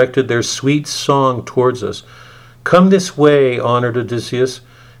 and they directed their sweet song towards us. Come this way, honored Odysseus,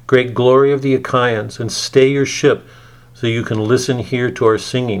 great glory of the Achaeans, and stay your ship, so you can listen here to our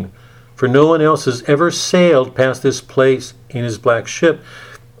singing. For no one else has ever sailed past this place in his black ship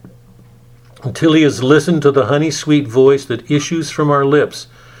until he has listened to the honey-sweet voice that issues from our lips.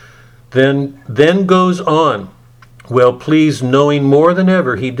 Then goes on, well pleased, knowing more than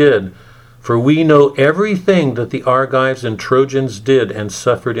ever he did, for we know everything that the Argives and Trojans did and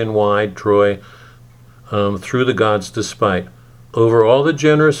suffered in wide Troy through the gods' despite. Over all the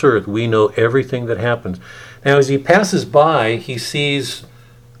generous earth, we know everything that happens. Now, as he passes by, he sees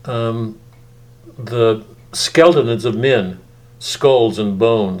the skeletons of men, skulls and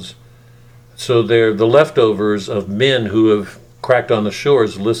bones. So they're the leftovers of men who have cracked on the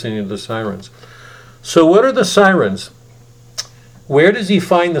shores listening to the Sirens. So what are the Sirens? Where does he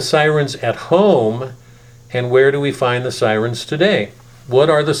find the Sirens at home, and where do we find the Sirens today? What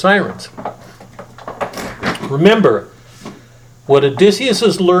are the Sirens? Remember, what Odysseus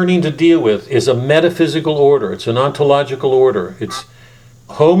is learning to deal with is a metaphysical order. It's an ontological order.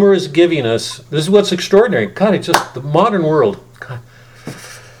 Homer is giving us, this is what's extraordinary. God, it's just the modern world. God.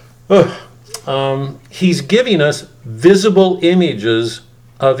 He's giving us visible images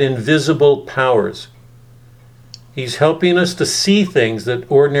of invisible powers. He's helping us to see things that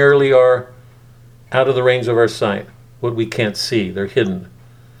ordinarily are out of the range of our sight. What we can't see, they're hidden.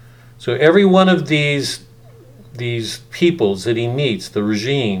 So every one of these peoples that he meets, the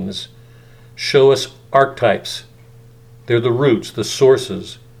regimes, show us archetypes. They're the roots, the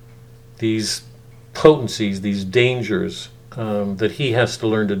sources, these potencies, these dangers that he has to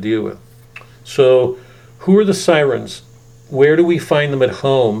learn to deal with. So who are the Sirens? Where do we find them at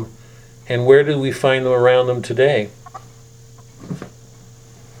home? And where do we find them around them today?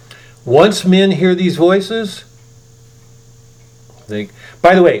 Once men hear these voices,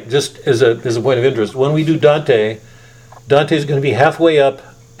 by the way, just as a point of interest, when we do Dante is going to be halfway up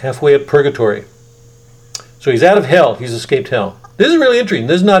purgatory. So he's out of hell. He's escaped hell. This is really interesting.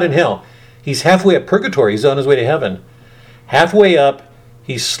 This is not in hell. He's halfway up purgatory. He's on his way to heaven. Halfway up,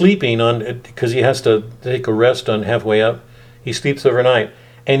 he's sleeping because he has to take a rest on halfway up. He sleeps overnight.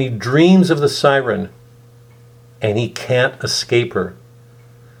 And he dreams of the siren. And he can't escape her.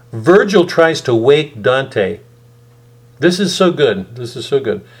 Virgil tries to wake Dante. This is so good.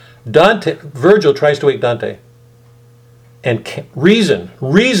 Virgil tries to wake Dante. And reason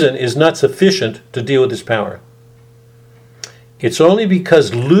is not sufficient to deal with his power. It's only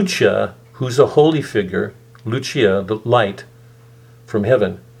because Lucia, who's a holy figure, Lucia, the light from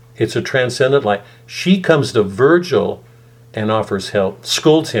heaven, it's a transcendent light. She comes to Virgil and offers help,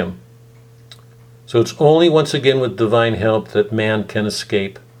 scolds him. So it's only once again with divine help that man can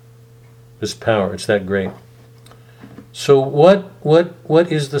escape his power. It's that great. So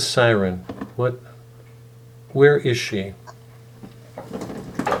what is the siren? Where is she?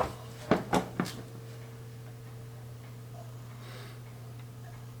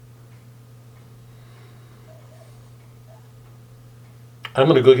 I'm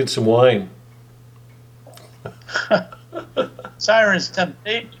going to go get some wine. Siren's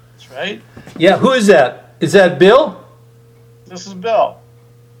Temptations, right? Yeah, who is that? Is that Bill? This is Bill.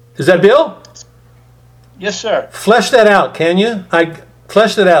 Is that Bill? Yes, sir. Flesh that out, can you?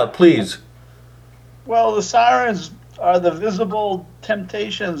 Flesh that out, please. Well, the sirens are the visible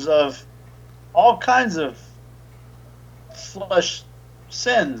temptations of all kinds of flesh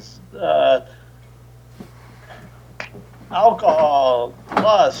sins. Alcohol,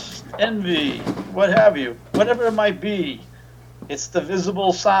 lust, envy, what have you, whatever it might be, it's the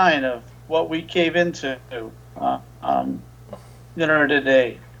visible sign of what we cave into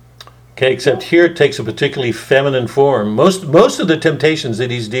today. Okay, except here it takes a particularly feminine form. Most of the temptations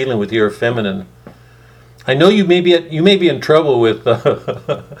that he's dealing with here are feminine. I know you may be in trouble with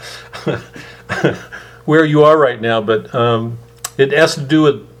where you are right now, but it has to do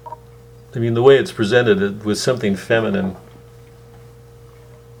with, I mean, the way it's presented with something feminine.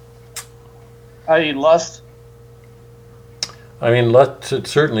 I.e. lust. I mean, lust,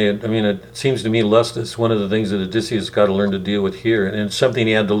 certainly, I mean, it seems to me lust is one of the things that Odysseus got to learn to deal with here. And it's something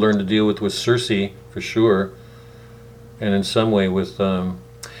he had to learn to deal with Circe, for sure. And in some way with,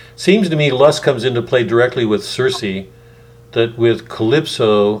 seems to me lust comes into play directly with Circe, that with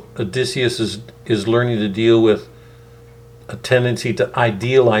Calypso, Odysseus is learning to deal with a tendency to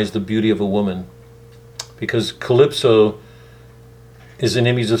idealize the beauty of a woman, because Calypso is an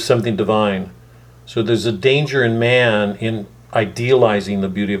image of something divine. So there's a danger in man in idealizing the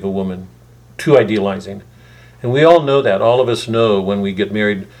beauty of a woman, too idealizing. And we all know that. All of us know when we get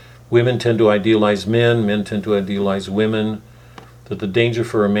married, women tend to idealize men, men tend to idealize women, that the danger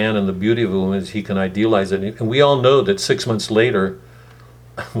for a man in the beauty of a woman is he can idealize it. And we all know that 6 months later,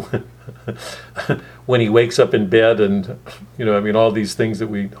 when he wakes up in bed and, you know, I mean, all these things that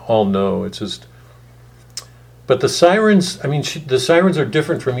we all know, it's just... But the sirens, I mean, the sirens are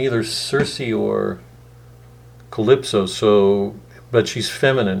different from either Circe or Calypso, so, but she's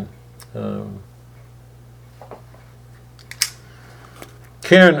feminine.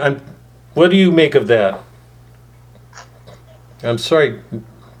 Karen, what do you make of that? I'm sorry.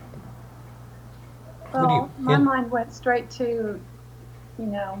 Well, my mind went straight to, you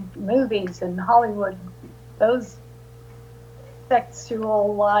know, movies and Hollywood, those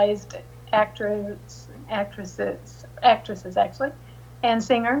sexualized actresses actually, and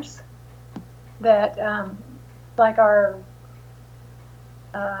singers that, like our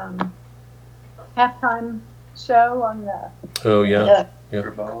halftime show on the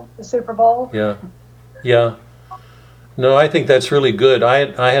the Super Bowl. Yeah. No, I think that's really good.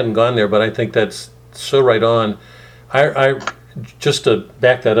 I hadn't gone there, but I think that's so right on. I just to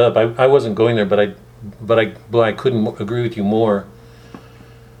back that up, I wasn't going there, but I couldn't agree with you more.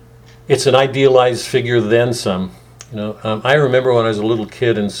 It's an idealized figure then some. You know, I remember when I was a little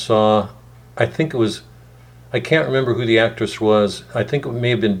kid and saw, I can't remember who the actress was. I think it may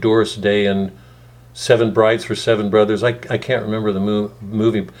have been Doris Day in Seven Brides for Seven Brothers. I can't remember the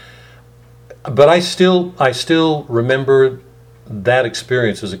movie, but I still remember that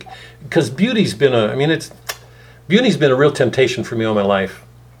experience because beauty's been a real temptation for me all my life.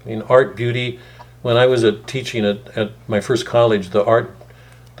 I mean, art, beauty. When I was teaching at my first college,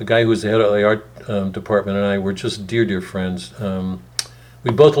 the guy who was the head of the art department and I were just dear friends.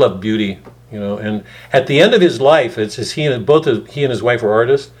 We both loved beauty, you know. And at the end of his life, he and his wife were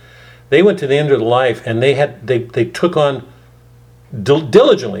artists. They went to the end of life, and they took on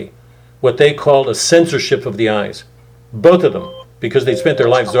diligently what they called a censorship of the eyes, both of them, because they spent their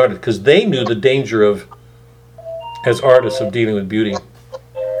lives as artists, because they knew the danger of, as artists, of dealing with beauty.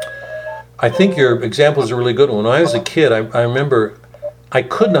 I think your example is a really good one. When I was a kid, I remember I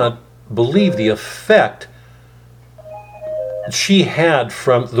could not believe the effect she had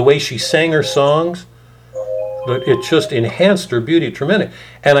from the way she sang her songs. It just enhanced her beauty tremendously.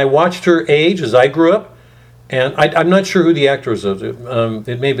 And I watched her age as I grew up, and I'm not sure who the actor was.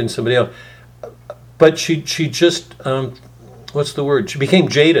 It may have been somebody else. But she just, what's the word? She became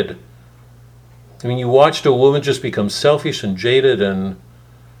jaded. I mean, you watched a woman just become selfish and jaded,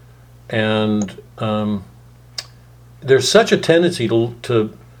 and there's such a tendency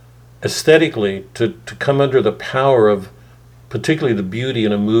to aesthetically to come under the power of particularly the beauty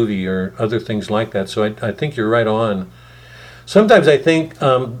in a movie or other things like that. So I think you're right on. Sometimes I think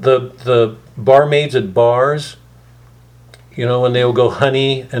the barmaids at bars, you know, when they will go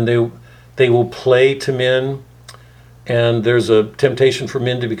honey and they will play to men, And there's a temptation for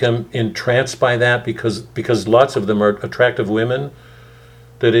men to become entranced by that because lots of them are attractive women,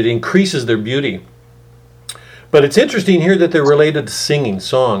 that it increases their beauty. But it's interesting here that they're related to singing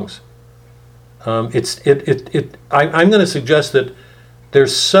songs. I'm going to suggest that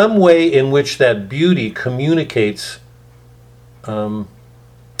there's some way in which that beauty communicates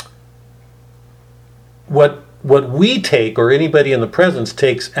what we take, or anybody in the presence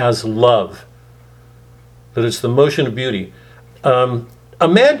takes, as love. That it's the motion of beauty.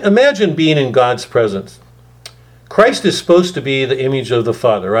 Imagine being in God's presence. Christ is supposed to be the image of the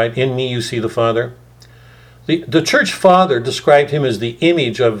Father, right? In me you see the Father. The church father described him as the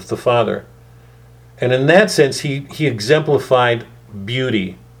image of the Father. And in that sense, he exemplified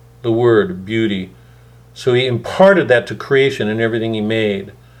beauty, the word beauty. So he imparted that to creation and everything he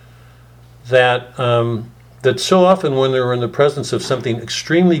made. That so often when we're in the presence of something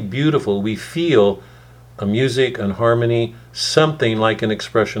extremely beautiful, we feel a music and harmony, something like an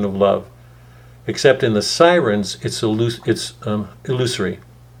expression of love. Except in the sirens, it's illusory.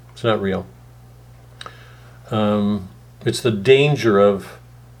 It's not real. It's the danger of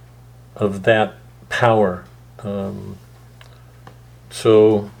that power.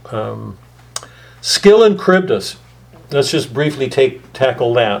 Skill and Charybdis. Let's just briefly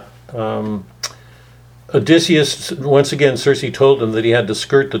tackle that. Odysseus, once again, Circe told him that he had to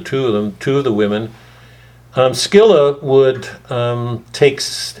skirt two of the women. Scylla would take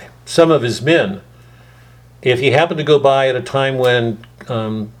some of his men. If he happened to go by at a time when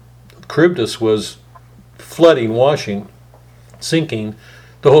Charybdis was flooding, washing, sinking,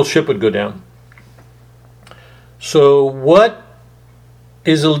 the whole ship would go down. So what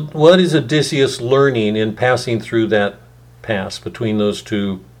is Odysseus learning in passing through that pass between those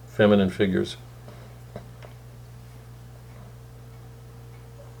two feminine figures?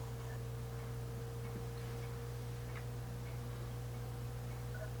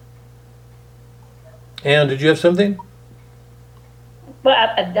 Anne, did you have something? Well,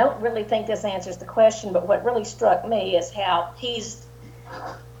 I don't really think this answers the question, but what really struck me is how he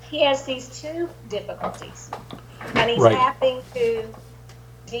has these two difficulties, and he's Right. having to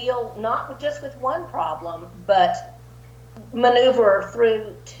deal not just with one problem, but maneuver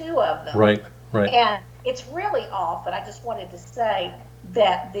through two of them. Right. And it's really off, but I just wanted to say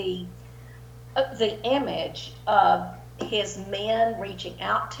that the image of his men reaching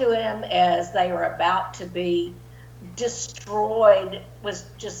out to him as they were about to be destroyed was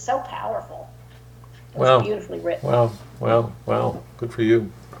just so powerful. It was Wow. beautifully written. Wow. Good for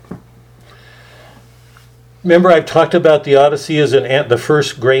you. Remember, I've talked about the Odyssey as the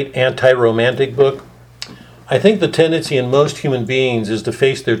first great anti-romantic book. I think the tendency in most human beings is to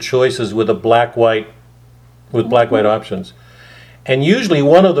face their choices with black-white options, and usually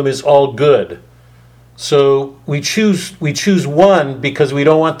one of them is all good. So we choose one because we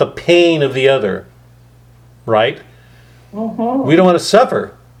don't want the pain of the other, right? Mm-hmm. We don't want to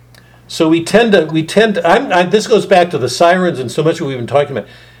suffer. So we tend to. This goes back to the sirens and so much of what we've been talking about.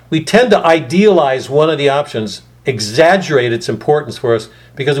 We tend to idealize one of the options, exaggerate its importance for us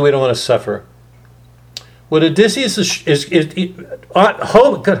because we don't want to suffer. What Odysseus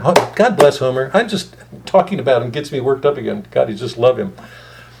Homer, God bless Homer. I'm just talking about him gets me worked up again. God, I just love him.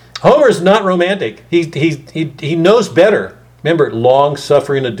 Homer is not romantic. He knows better. Remember,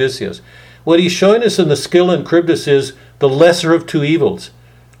 long-suffering Odysseus. What he's showing us in the Scylla and Charybdis is the lesser of two evils.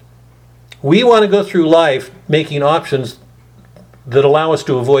 We want to go through life making options that allow us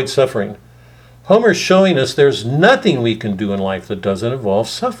to avoid suffering. Homer's showing us there's nothing we can do in life that doesn't involve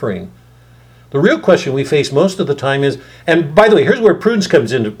suffering. The real question we face most of the time is, and by the way, here's where prudence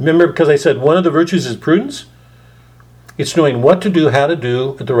comes in. Remember, because I said one of the virtues is prudence? It's knowing what to do, how to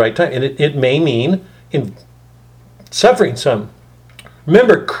do at the right time. And it may mean in suffering some.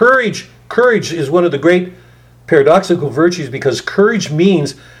 Remember, courage is one of the great paradoxical virtues because courage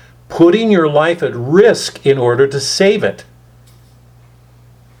means putting your life at risk in order to save it.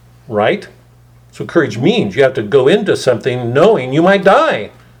 Right? So courage means you have to go into something knowing you might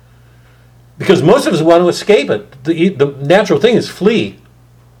die. Because most of us want to escape it. The natural thing is flee.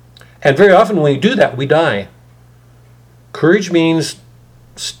 And very often when we do that, we die. Courage means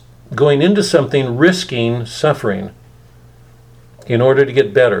going into something, risking suffering in order to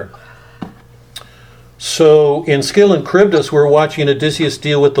get better. So in Scylla and Charybdis, we're watching Odysseus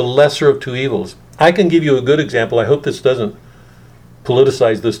deal with the lesser of two evils. I can give you a good example. I hope this doesn't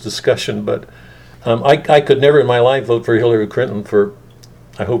politicize this discussion, but I could never in my life vote for Hillary Clinton for,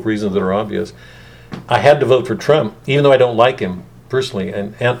 I hope, reasons that are obvious. I had to vote for Trump, even though I don't like him personally.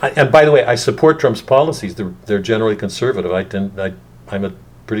 And by the way, I support Trump's policies. They're generally conservative. I'm a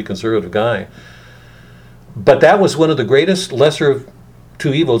pretty conservative guy. But that was one of the greatest lesser of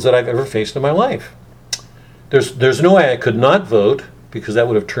two evils that I've ever faced in my life. There's no way I could not vote, because that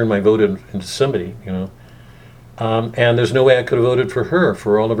would have turned my vote into somebody, you know. And there's no way I could have voted for her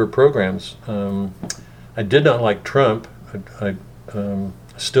for all of her programs. I did not like Trump. I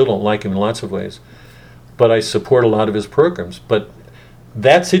still don't like him in lots of ways. But I support a lot of his programs. But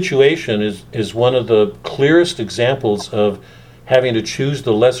that situation is one of the clearest examples of having to choose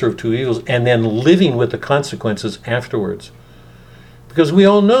the lesser of two evils and then living with the consequences afterwards. Because we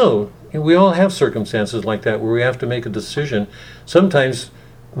all know, we all have circumstances like that where we have to make a decision. Sometimes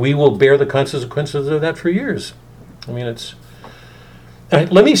we will bear the consequences of that for years. I mean, it's...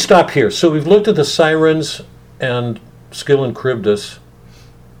 Let me stop here. So we've looked at the sirens and Scylla and Charybdis.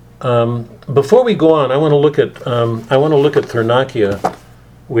 Before we go on, I want to look at Thrinakia,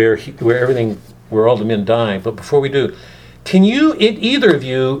 where all the men die. But before we do, can either of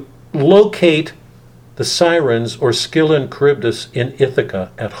you locate the sirens or Scylla and Charybdis in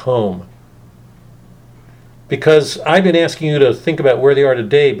Ithaca at home? Because I've been asking you to think about where they are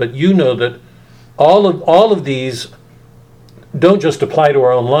today, but you know that all of these don't just apply to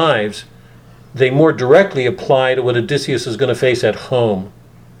our own lives. They more directly apply to what Odysseus is going to face at home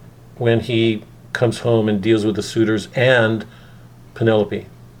when he comes home and deals with the suitors and Penelope.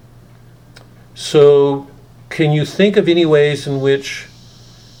 So can you think of any ways in which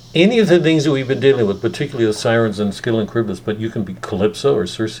any of the things that we've been dealing with, particularly the sirens and Scylla and Charybdis, but you can be Calypso or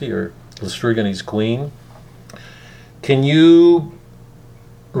Circe or Laestrygoni's queen, can you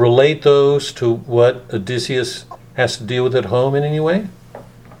relate those to what Odysseus has to deal with at home in any way?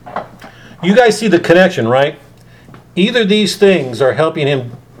 You guys see the connection, right? Either these things are helping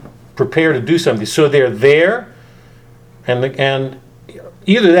him prepare to do something. So they're there, and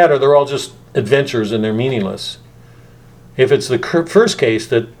either that or they're all just adventures and they're meaningless. If it's the first case,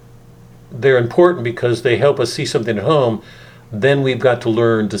 that they're important because they help us see something at home, then we've got to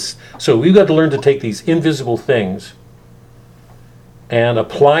learn to take these invisible things and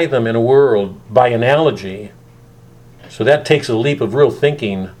apply them in a world by analogy. So that takes a leap of real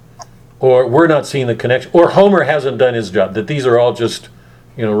thinking, or we're not seeing the connection, or Homer hasn't done his job, that these are all just,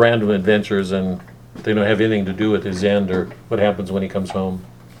 random adventures and they don't have anything to do with his end or what happens when he comes home.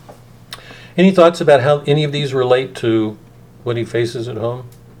 Any thoughts about how any of these relate to what he faces at home?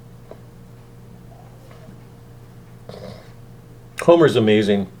 Homer's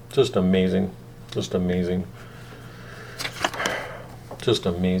amazing, just amazing, just amazing, just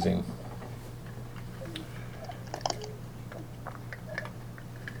amazing.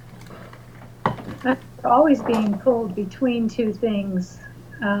 I'm always being pulled between two things.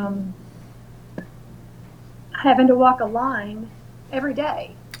 Having to walk a line every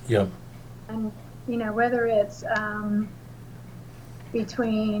day. Yeah. And, whether it's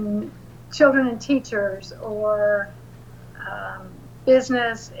between children and teachers or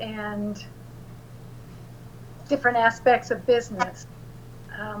business and different aspects of business,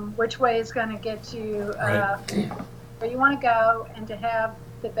 which way is going to get you where you want to go and to have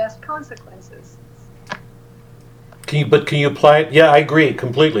the best consequences. Can you apply it? Yeah, I agree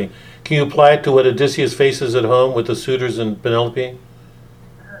completely. Can you apply it to what Odysseus faces at home with the suitors and Penelope?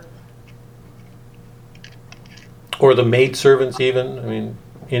 Or the maidservants even? I mean,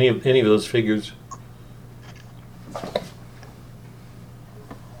 any of those figures.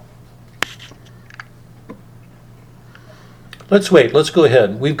 Let's wait. Let's go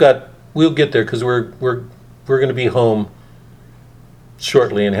ahead. We'll get there because we're going to be home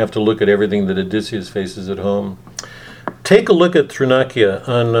shortly and have to look at everything that Odysseus faces at home. Take a look at Thrinakia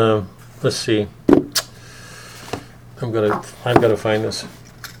on. Let's see. I've got to find this.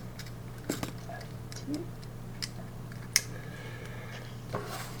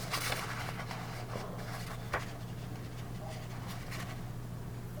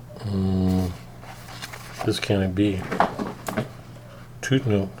 This can it be?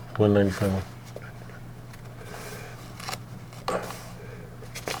 195.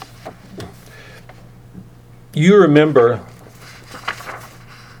 You remember,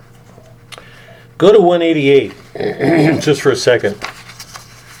 go to 188 just for a second.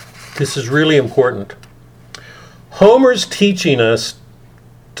 This is really important. Homer's teaching us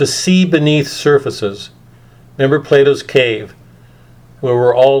to see beneath surfaces. Remember Plato's cave, where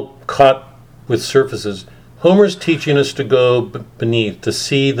we're all caught with surfaces. Homer's teaching us to go beneath, to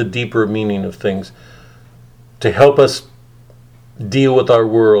see the deeper meaning of things, to help us deal with our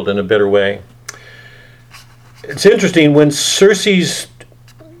world in a better way. It's interesting, when Circe's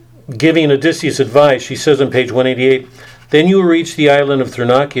giving Odysseus advice, she says on page 188, "Then you will reach the island of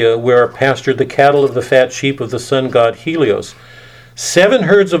Thrinakia, where are pastured the cattle of the fat sheep of the sun god Helios. 7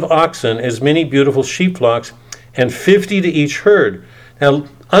 herds of oxen, as many beautiful sheep flocks, and 50 to each herd. Now,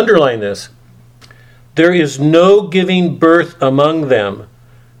 underline this. There is no giving birth among them,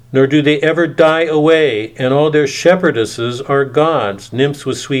 nor do they ever die away, and all their shepherdesses are gods, nymphs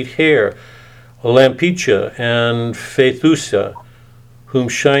with sweet hair, Lampetia and Phaethusa, whom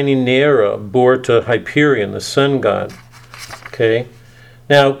shining Neaera bore to Hyperion, the sun god. Okay?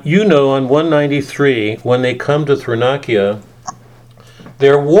 Now, you know on 193, when they come to Thrinakia,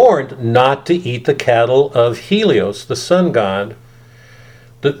 they're warned not to eat the cattle of Helios, the sun god.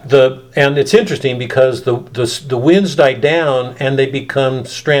 And it's interesting because the winds die down and they become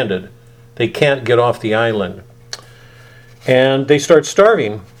stranded. They can't get off the island. And they start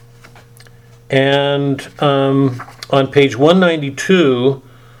starving. And on page 192,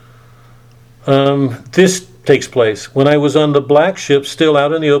 this takes place. When I was on the black ship, still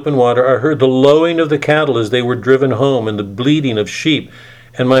out in the open water, I heard the lowing of the cattle as they were driven home and the bleating of sheep.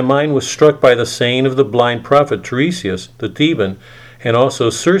 And my mind was struck by the saying of the blind prophet Tiresias, the Theban, and also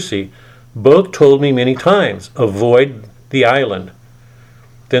Circe. Both told me many times, avoid the island.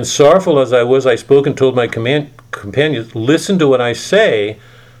 Then sorrowful as I was, I spoke and told my companions, listen to what I say,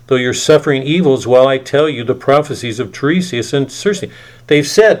 though you're suffering evils, while I tell you the prophecies of Tiresias and Circe. They've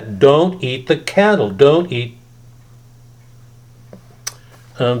said, don't eat the cattle, don't eat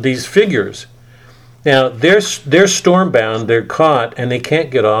these figures. Now, they're stormbound, they're caught, and they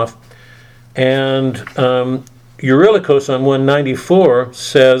can't get off. And Eurylochos on 194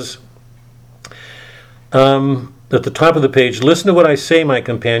 says, at the top of the page, listen to what I say, my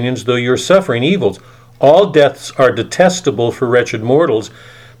companions, though you're suffering evils. All deaths are detestable for wretched mortals,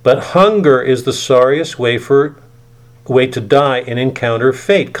 but hunger is the sorriest way to die and encounter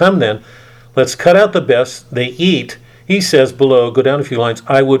fate. Come then, let's cut out the best. They eat. He says below, go down a few lines,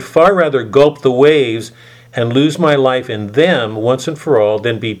 I would far rather gulp the waves and lose my life in them once and for all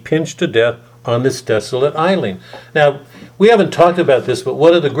than be pinched to death on this desolate island. Now, we haven't talked about this, but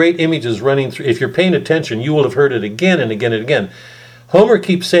one of the great images running through, if you're paying attention, you will have heard it again and again and again. Homer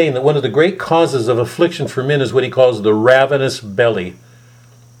keeps saying that one of the great causes of affliction for men is what he calls the ravenous belly,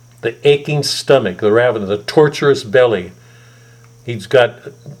 the aching stomach, the torturous belly. He's got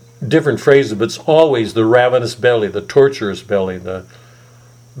different phrases, but it's always the ravenous belly, the torturous belly, that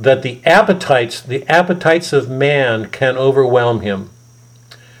the appetites of man can overwhelm him.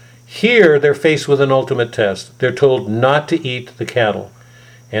 Here, they're faced with an ultimate test. They're told not to eat the cattle.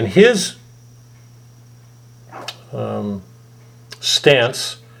 And his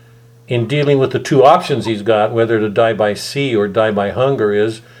stance in dealing with the two options he's got, whether to die by sea or die by hunger,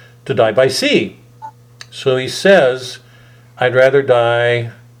 is to die by sea. So he says, I'd rather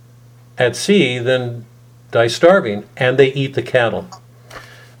die at sea than die starving. And they eat the cattle.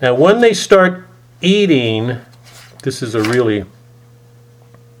 Now, when they start eating, this is a really...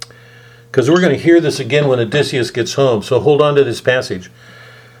 because we're going to hear this again when Odysseus gets home, so hold on to this passage.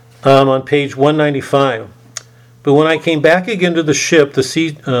 On page 195. But when I came back again to the ship,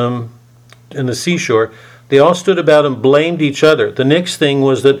 and the seashore, they all stood about and blamed each other. The next thing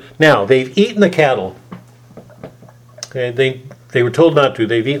was that, now, they've eaten the cattle. Okay, they were told not to.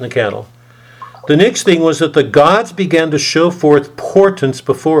 They've eaten the cattle. The next thing was that the gods began to show forth portents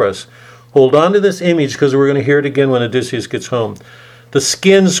before us. Hold on to this image, because we're going to hear it again when Odysseus gets home. The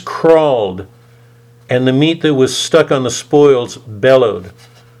skins crawled, and the meat that was stuck on the spoils bellowed,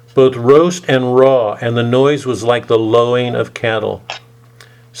 both roast and raw, and the noise was like the lowing of cattle.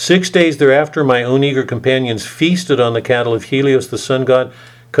 6 days thereafter, my own eager companions feasted on the cattle of Helios, the sun god,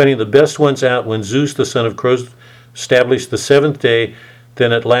 cutting the best ones out when Zeus, the son of Cronos, established the 7th day.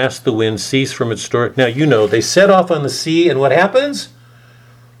 Then at last the wind ceased from its storm. Now, you know, they set off on the sea, and what happens?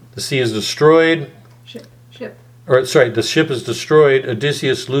 The sea is destroyed. The ship is destroyed.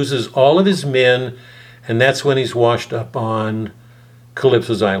 Odysseus loses all of his men, and that's when he's washed up on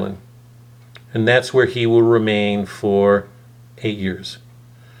Calypso's island. And that's where he will remain for 8 years.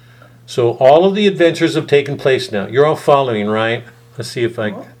 So all of the adventures have taken place now. You're all following, right? Let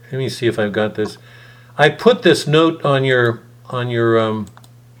me see if I've got this. I put this note on your I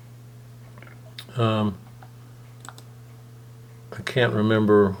can't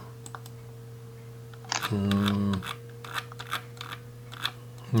remember.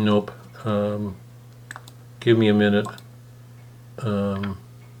 Nope. Give me a minute. I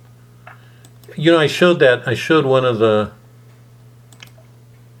showed one of the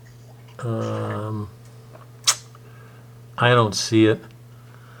I don't see it.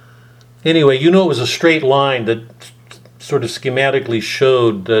 Anyway, it was a straight line that sort of schematically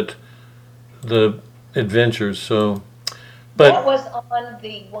showed that the adventures. So, but that was on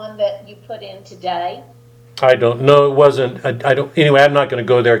the one that you put in today. I don't know. It wasn't. I don't. Anyway, I'm not going to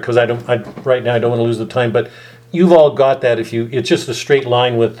go there because right now I don't want to lose the time. But you've all got that. It's just a straight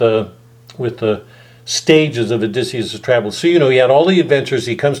line with the stages of Odysseus' travel. So he had all the adventures.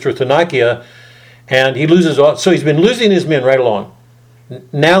 He comes to Thrinakia, and he loses all. So he's been losing his men right along.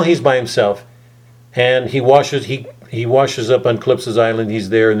 Now he's by himself, and he washes up on Calypso's island. He's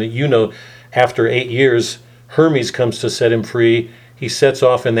there, and after 8 years, Hermes comes to set him free. He sets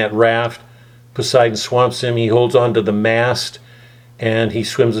off in that raft. Poseidon swamps him. He holds on to the mast, and he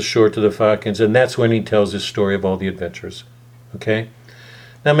swims ashore to the Phaeacians, and that's when he tells his story of all the adventures. Okay?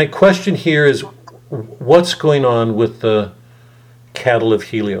 Now my question here is, what's going on with the cattle of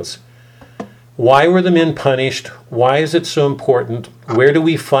Helios? Why were the men punished? Why is it so important? Where do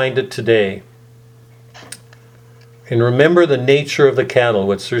we find it today? And remember the nature of the cattle,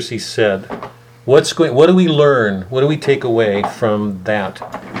 what Circe said. What do we learn? What do we take away from that?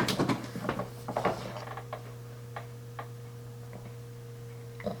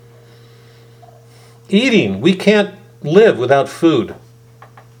 Eating. We can't live without food.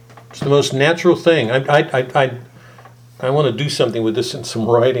 It's the most natural thing. I want to do something with this in some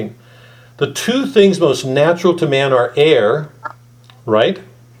writing. The two things most natural to man are air, right?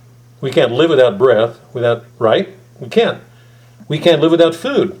 We can't live without breath, right? We can't. We can't live without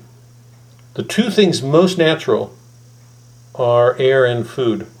food. The two things most natural are air and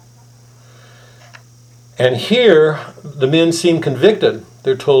food. And here, the men seem convicted.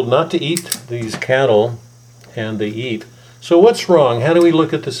 They're told not to eat these cattle, and they eat. So what's wrong? How do we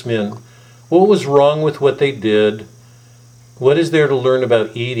look at this men? What was wrong with what they did? What is there to learn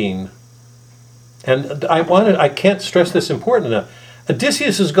about eating? And I can't stress this important enough.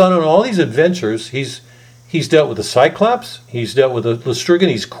 Odysseus has gone on all these adventures. He's dealt with the Cyclops. He's dealt with the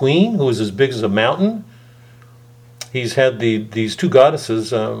Laestrygoni's queen, who was as big as a mountain. He's had these two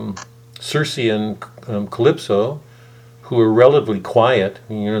goddesses, Circe and Calypso, who are relatively quiet.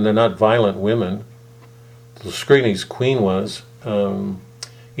 They're not violent women. Laestrygoni's queen was.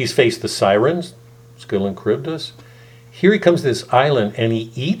 He's faced the sirens, Scylla and Charybdis. Here he comes to this island and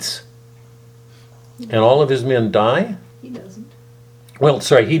he eats, and all of his men die. He doesn't. Well,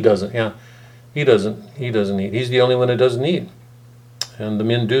 sorry, he doesn't. Yeah, he doesn't eat. He's the only one that doesn't eat, and the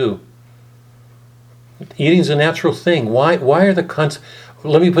men do. Eating's a natural thing. Why are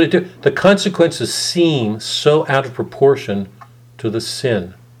let me put it differently. The consequences seem so out of proportion to the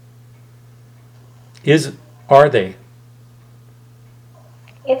sin. Are they?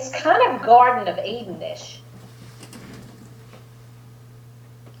 It's kind of Garden of Eden-ish.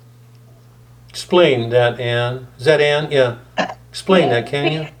 Explain that, Anne. Is that Anne? Yeah. Explain that,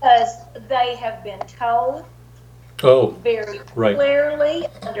 can you? Because they have been told very clearly,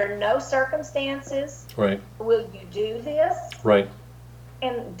 under no circumstances, will you do this? Right.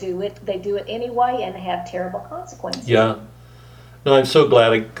 And do it. They do it anyway and have terrible consequences. Yeah. No, I'm so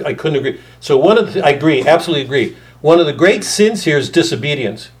glad. I couldn't agree. So I agree, absolutely agree. One of the great sins here is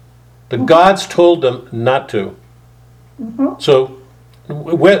disobedience. The gods told them not to. Mm-hmm. So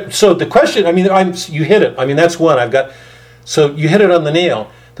the question, you hit it. That's one. So you hit it on the nail.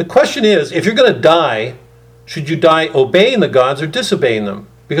 The question is, if you're going to die, should you die obeying the gods or disobeying them?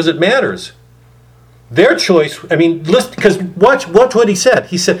 Because it matters. Their choice, listen, because watch what he said.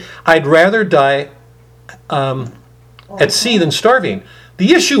 He said, I'd rather die at sea than starving.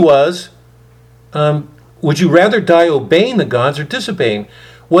 The issue was, would you rather die obeying the gods or disobeying?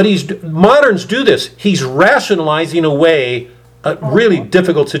 Moderns do this. He's rationalizing away a really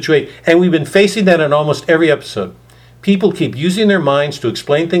difficult situation. And we've been facing that in almost every episode. People keep using their minds to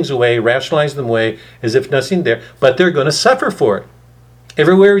explain things away, rationalize them away, as if nothing there, but they're going to suffer for it.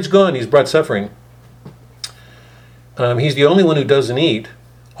 Everywhere he's gone, he's brought suffering. He's the only one who doesn't eat.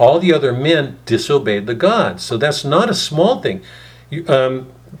 All the other men disobeyed the gods. So that's not a small thing. What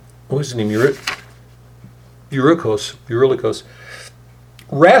was his name? Eurylochus.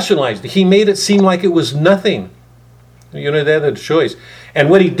 Rationalized it. He made it seem like it was nothing. They had a choice.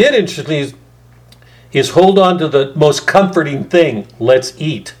 And what he did, interestingly, is hold on to the most comforting thing. Let's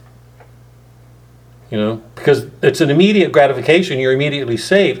eat. Because it's an immediate gratification. You're immediately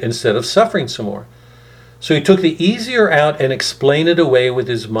saved instead of suffering some more. So he took the easier out and explained it away with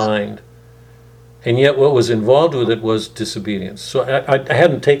his mind. And yet what was involved with it was disobedience. So I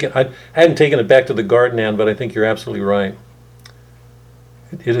hadn't taken it back to the garden, Anne, but I think you're absolutely right.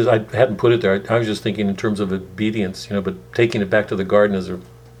 It is. I hadn't put it there. I was just thinking in terms of obedience, but taking it back to the garden is a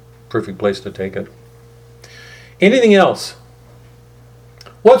perfect place to take it. Anything else?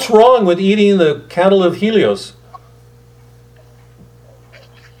 What's wrong with eating the cattle of Helios?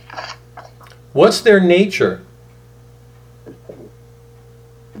 What's their nature?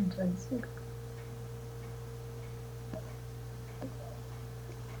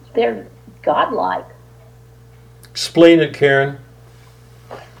 They're godlike. Explain it, Karen.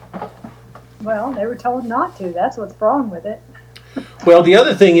 Well, they were told not to. That's what's wrong with it. Well, the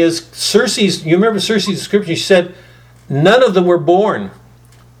other thing is Circe's, you remember Circe's description? She said none of them were born.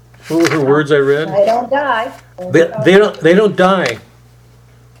 What were her words I read? They don't die. They don't die.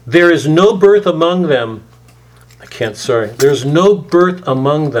 There is no birth among them. There's no birth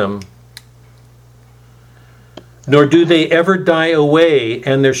among them. Nor do they ever die away,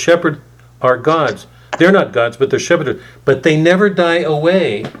 and their shepherd are gods. They're not gods, but they're shepherds. But they never die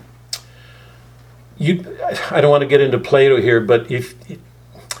away. I don't want to get into Plato here, but if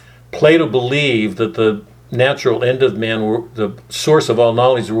Plato believed that the natural end of man, were the source of all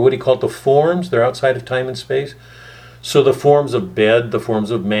knowledge, were what he called the forms. They're outside of time and space. So the forms of bed, the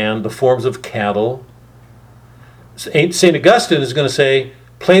forms of man, the forms of cattle. St. Augustine is going to say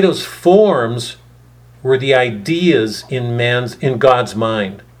Plato's forms were the ideas in God's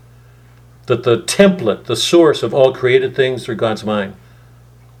mind. That the template, the source of all created things are God's mind.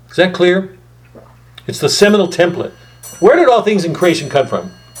 Is that clear? It's the seminal template. Where did all things in creation come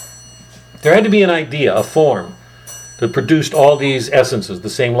from? There had to be an idea, a form, that produced all these essences, the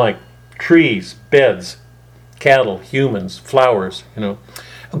same like trees, beds, cattle, humans, flowers,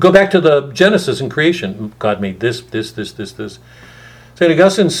 Go back to the Genesis and creation. God made this. St.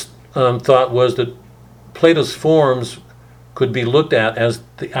 Augustine's thought was that Plato's forms could be looked at as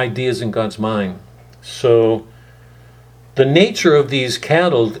the ideas in God's mind. So the nature of these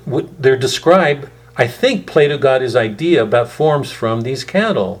cattle, they're described, I think Plato got his idea about forms from these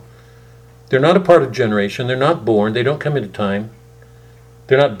cattle. They're not a part of generation. They're not born. They don't come into time.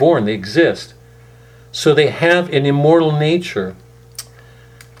 They're not born. They exist. So they have an immortal nature.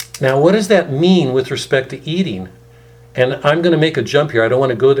 Now, what does that mean with respect to eating? And I'm going to make a jump here. I don't want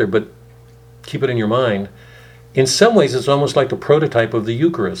to go there, but keep it in your mind. In some ways, it's almost like the prototype of the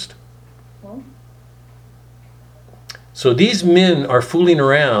Eucharist. So these men are fooling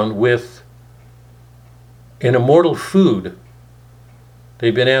around with an immortal food.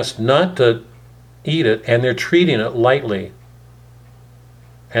 They've been asked not to eat it, and they're treating it lightly.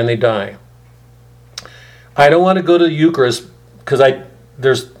 And they die. I don't want to go to the Eucharist because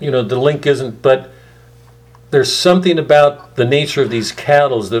the link isn't, but there's something about the nature of these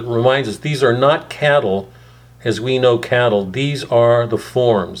cattle that reminds us these are not cattle as we know cattle. These are the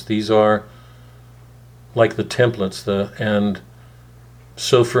forms. These are like the templates. And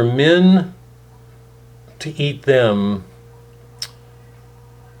so for men to eat them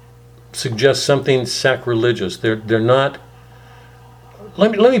suggests something sacrilegious. They're not.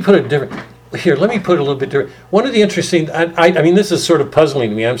 Let me put it different. Here, let me put it a little bit different. One of the interesting, I mean, this is sort of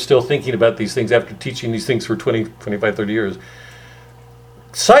puzzling to me. I'm still thinking about these things after teaching these things for 20, 25, 30 years.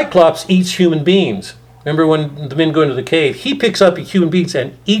 Cyclops eats human beings. Remember when the men go into the cave? He picks up human beings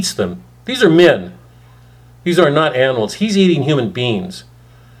and eats them. These are men. These are not animals. He's eating human beings.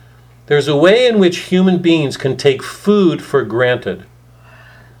 There's a way in which human beings can take food for granted.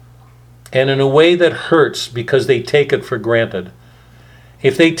 And in a way that hurts because they take it for granted.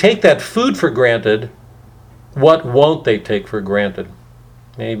 If they take that food for granted, what won't they take for granted?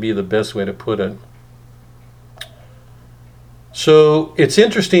 Maybe the best way to put it. So it's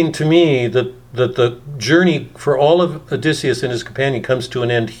interesting to me that the journey for all of Odysseus and his companion comes to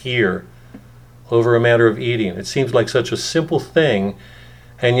an end here over a matter of eating. It seems like such a simple thing,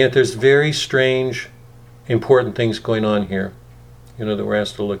 and yet there's very strange, important things going on here, that we're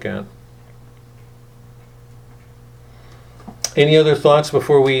asked to look at. Any other thoughts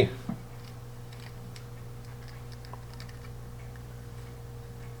before we...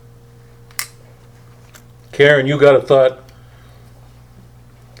 Karen, you got a thought?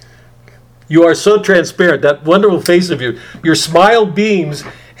 You are so transparent. That wonderful face of you. Your smile beams,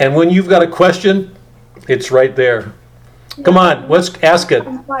 and when you've got a question, it's right there. Come on, let's ask it.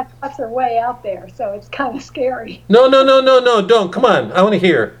 My thoughts are way out there, so it's kind of scary. No, don't. Come on, I want to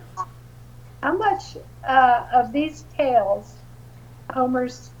hear. How much of these tales,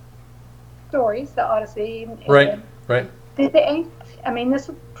 Homer's stories, the Odyssey, Right. Did they? I mean, this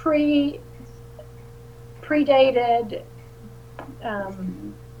predated.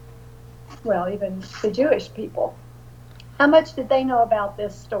 Even the Jewish people. How much did they know about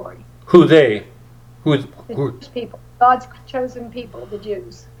this story? Who they? The Jewish people, God's chosen people, the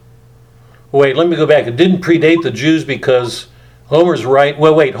Jews. Wait, let me go back. It didn't predate the Jews because Homer's right.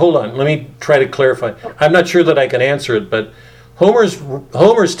 Well, wait, hold on. Let me try to clarify. I'm not sure that I can answer it, but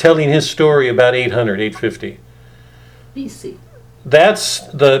Homer's telling his story about 850. BC. That's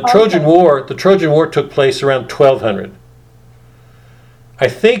the Trojan War. The Trojan War took place around 1200. I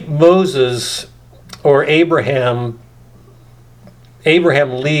think Moses or Abraham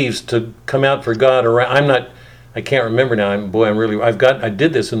Abraham leaves to come out for God around, I can't remember now. I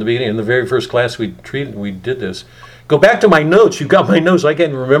did this in the beginning, in the very first class we did this. Go back to my notes. You've got my notes. I can't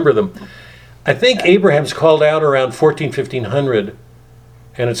even remember them. I think Abraham's called out around 1500,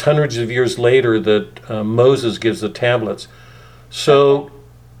 and it's hundreds of years later that Moses gives the tablets. So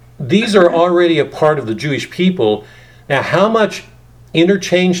these are already a part of the Jewish people. Now, how much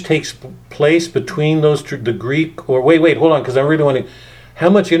interchange takes place between those, the Greek, or wait, hold on, because I really want to, how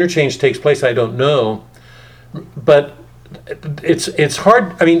much interchange takes place, I don't know. But it's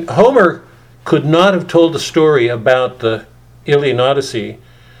hard. I mean, Homer could not have told the story about the Iliad and Odyssey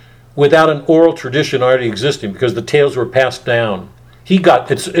without an oral tradition already existing, because the tales were passed down.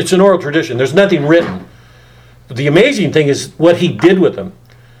 It's an oral tradition. There's nothing written. The amazing thing is what he did with them.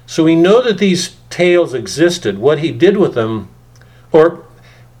 So we know that these tales existed. What he did with them,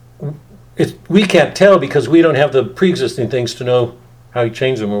 we can't tell because we don't have the pre-existing things to know how he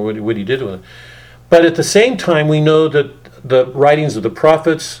changed them or what he did with them. But at the same time, we know that the writings of the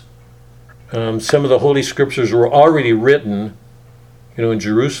prophets, some of the Holy Scriptures were already written, in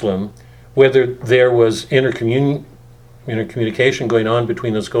Jerusalem. Whether there was intercommunication going on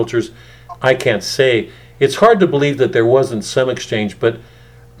between those cultures, I can't say. It's hard to believe that there wasn't some exchange, but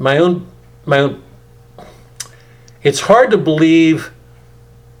it's hard to believe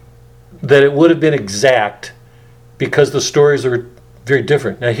that it would have been exact because the stories are very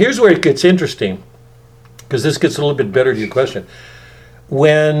different. Now, here's where it gets interesting, because this gets a little bit better to your question.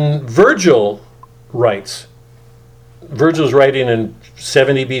 When Virgil's writing in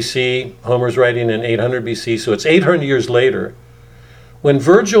 70 BC, Homer's writing in 800 BC, so it's 800 years later. When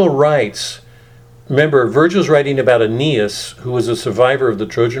Virgil writes, remember, Virgil's writing about Aeneas, who was a survivor of the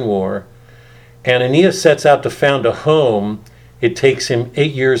Trojan War, and Aeneas sets out to found a home. It takes him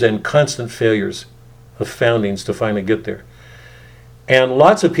 8 years and constant failures of foundings to finally get there. And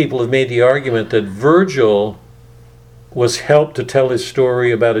lots of people have made the argument that Virgil was helped to tell his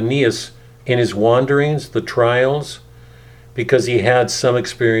story about Aeneas in his wanderings, the trials, because he had some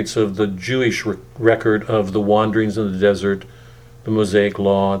experience of the Jewish record of the wanderings in the desert, the Mosaic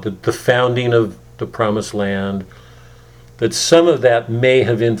Law, the founding of the Promised Land, that some of that may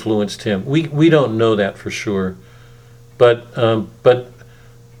have influenced him. We don't know that for sure. But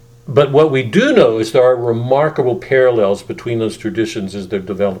what we do know is there are remarkable parallels between those traditions as they're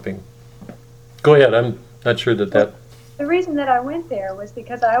developing. Go ahead. I'm not sure that. The reason that I went there was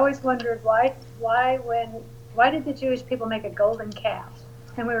because I always wondered why did the Jewish people make a golden calf?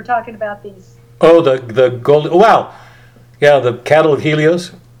 And we were talking about these. Oh, the golden. Wow. Yeah, the cattle of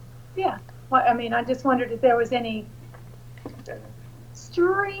Helios. Yeah. Well, I mean, I just wondered if there was any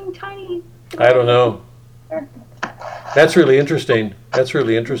stirring tiny. I don't know. That's really interesting.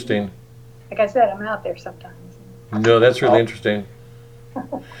 Like I said, I'm out there sometimes. No, that's really interesting.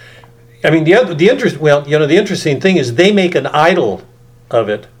 I mean, the interesting thing is they make an idol of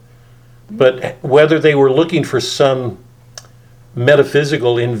it, but whether they were looking for some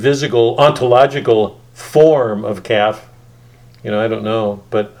metaphysical, invisible, ontological form of calf, I don't know.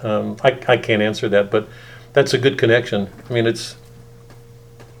 But I can't answer that. But that's a good connection. I mean,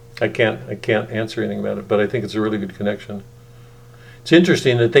 I can't answer anything about it, but I think it's a really good connection. It's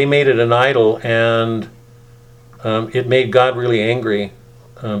interesting that they made it an idol, and it made God really angry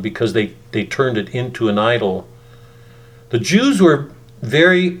because they turned it into an idol. The Jews were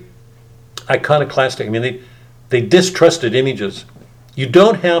very iconoclastic. I mean, they distrusted images. You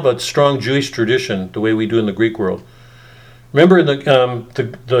don't have a strong Jewish tradition the way we do in the Greek world. Remember, in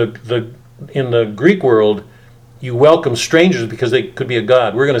the Greek world, you welcome strangers because they could be a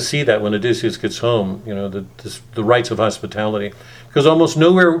god. We're going to see that when Odysseus gets home, the rites of hospitality. Because almost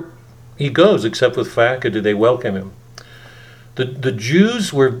nowhere he goes except with Phaca do they welcome him. The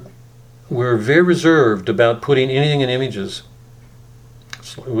Jews were very reserved about putting anything in images.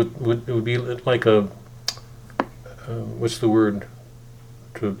 So it would be like a, what's the word?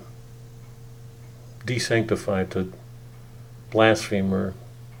 To desanctify, to blaspheme, or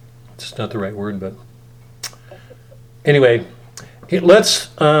it's not the right word, but anyway, let's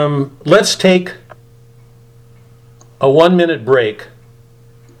take a 1-minute break.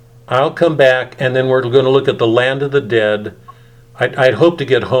 I'll come back, and then we're going to look at the land of the dead. I'd hope to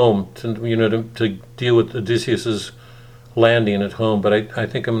get home to deal with Odysseus's landing at home, but I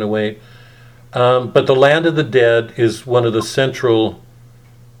think I'm going to wait. But the land of the dead is one of the central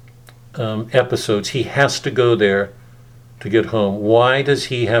episodes. He has to go there to get home. Why does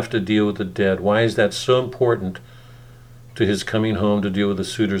he have to deal with the dead? Why is that so important to his coming home to deal with the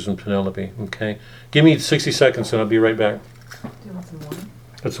suitors and Penelope? Okay, give me 60 seconds and I'll be right back. Do you want some water?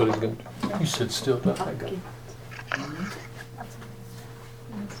 That's what he's going to do. You sit still. I got it.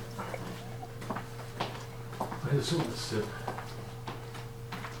 I just want to sip.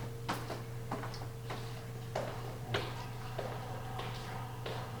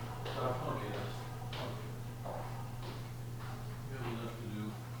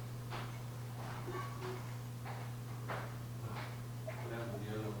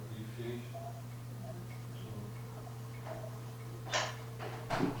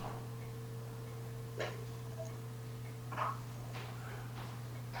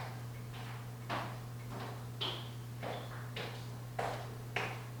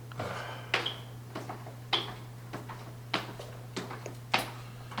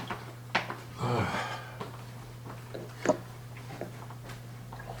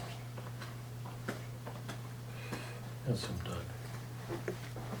 Yes, I'm done.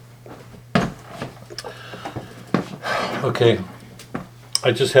 Okay,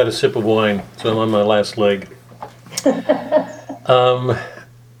 I just had a sip of wine, so I'm on my last leg.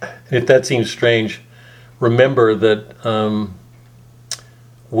 If that seems strange, remember that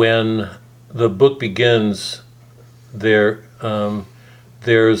when the book begins, there's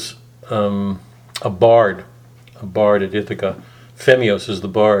a bard at Ithaca. Phemios is the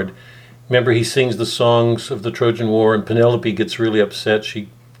bard. Remember, he sings the songs of the Trojan War, and Penelope gets really upset.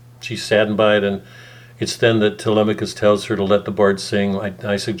 She's saddened by it, and it's then that Telemachus tells her to let the bard sing.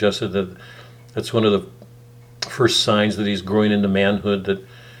 I suggested that that's one of the first signs that he's growing into manhood, that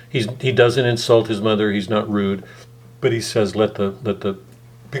he doesn't insult his mother, he's not rude, but he says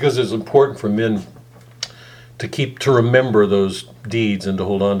because it's important for men to remember those deeds and to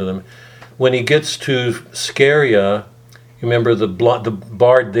hold on to them. When he gets to Scheria, remember the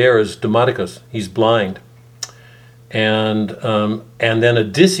bard there is Demodocus. He's blind, and then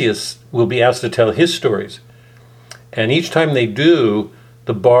Odysseus will be asked to tell his stories, and each time they do,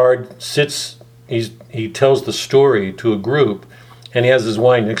 the bard sits. He tells the story to a group, and he has his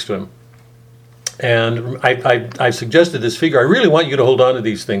wine next to him. And I suggested this figure. I really want you to hold on to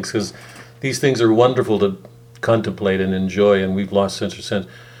these things, because these things are wonderful to contemplate and enjoy, and we've lost sense of sense.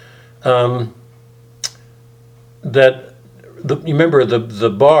 Remember the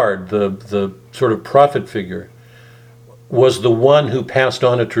bard, the sort of prophet figure, was the one who passed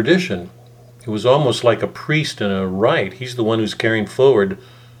on a tradition. It was almost like a priest in a rite. He's the one who's carrying forward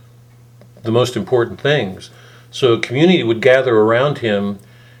the most important things. So a community would gather around him,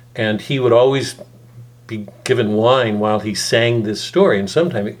 and he would always be given wine while he sang this story. And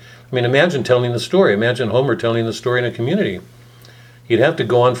sometimes, imagine telling the story. Imagine Homer telling the story in a community. He'd have to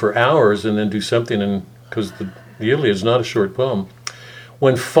go on for hours and then do something, and because the Iliad is not a short poem.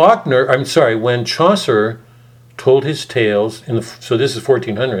 When Chaucer told his tales, so this is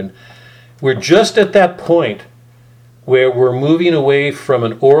 1400, we're just at that point where we're moving away from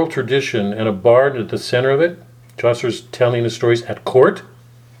an oral tradition and a bard at the center of it. Chaucer's telling the stories at court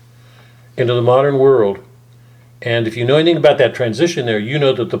into the modern world. And if you know anything about that transition there, you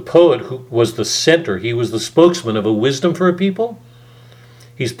know that the poet who was the center, he was the spokesman of a wisdom for a people,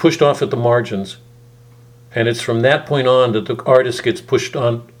 he's pushed off at the margins. And it's from that point on that the artist gets pushed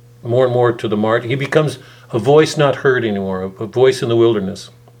on more and more to the margin. He becomes a voice not heard anymore, a voice in the wilderness.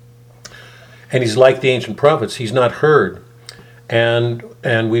 And he's like the ancient prophets, he's not heard. And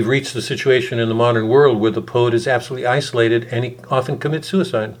we've reached the situation in the modern world where the poet is absolutely isolated, and he often commits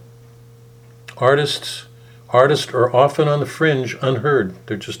suicide. Artists are often on the fringe, unheard.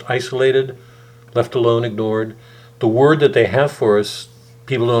 They're just isolated, left alone, ignored. The word that they have for us,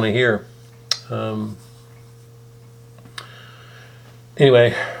 people don't want to hear.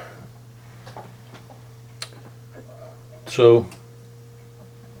 Anyway, so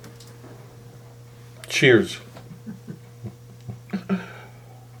cheers.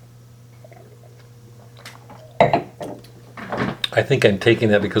 I think I'm taking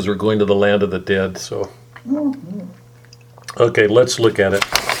that because we're going to the land of the dead, so. Okay, let's look at it.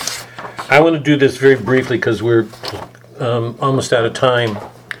 I want to do this very briefly because we're almost out of time,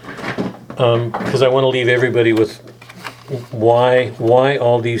 because I want to leave everybody with why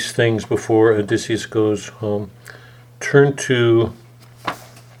all these things before Odysseus goes home. Turn to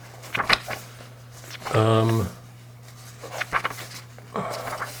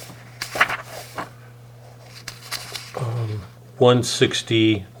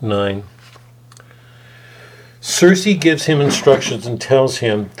 169. Circe gives him instructions and tells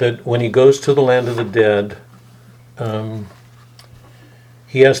him that when he goes to the land of the dead,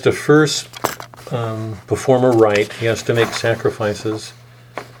 he has to first perform a rite. He has to make sacrifices,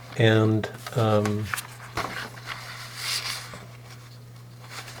 and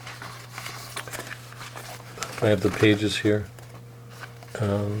I have the pages here.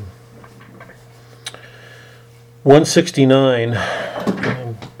 169.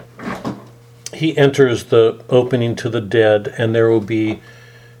 he enters the opening to the dead, and there will be.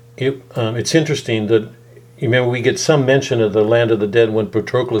 It's interesting that you remember we get some mention of the land of the dead when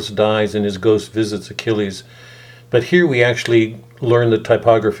Patroclus dies and his ghost visits Achilles, but here we actually learn the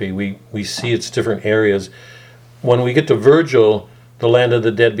typography. We see its different areas. When we get to Virgil, the land of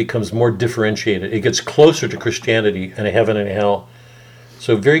the dead becomes more differentiated. It gets closer to Christianity and a heaven and a hell.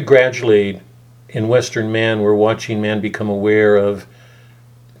 So very gradually, in Western man, we're watching man become aware of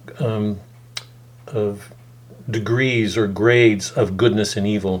degrees or grades of goodness and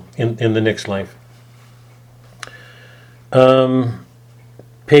evil in the next life.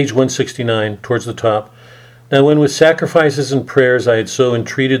 Page 169, towards the top. Now when with sacrifices and prayers I had so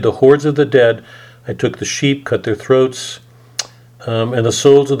entreated the hordes of the dead, I took the sheep, cut their throats, and the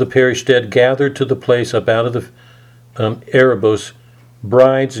souls of the perished dead gathered to the place up out of the Erebos,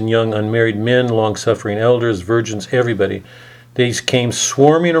 brides and young unmarried men, long-suffering elders, virgins, everybody. These came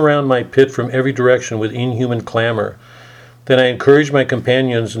swarming around my pit from every direction with inhuman clamor. Then I encouraged my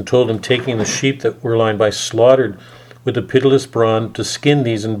companions and told them, taking the sheep that were lying by slaughtered with the pitiless brawn, to skin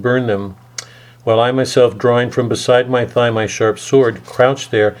these and burn them, while I myself, drawing from beside my thigh my sharp sword,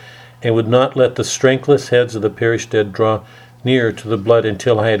 crouched there and would not let the strengthless heads of the perished dead draw near to the blood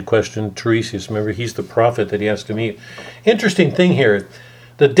until I had questioned Tiresias. Remember, he's the prophet that he has to meet. Interesting thing here,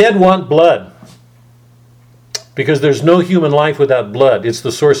 the dead want blood, because there's no human life without blood. It's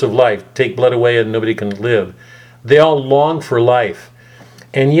the source of life. Take blood away and nobody can live. They all long for life,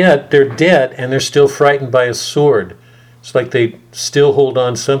 and yet they're dead and they're still frightened by a sword. It's like they still hold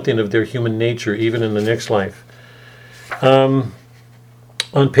on something of their human nature, even in the next life. On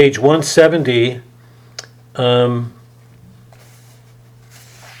page 170,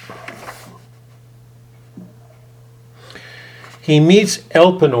 he meets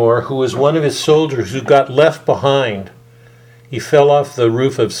Elpenor, who was one of his soldiers who got left behind. He fell off the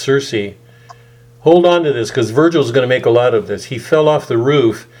roof of Circe. Hold on to this, because Virgil's going to make a lot of this. He fell off the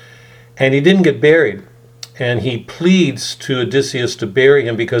roof, and he didn't get buried. And he pleads to Odysseus to bury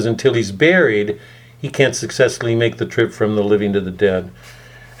him, because until he's buried, he can't successfully make the trip from the living to the dead.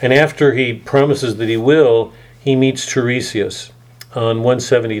 And after he promises that he will, he meets Tiresias on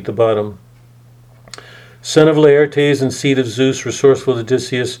 170 at the bottom. Son of Laertes and seed of Zeus, resourceful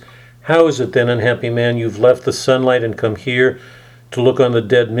Odysseus, how is it then, unhappy man, you've left the sunlight and come here to look on the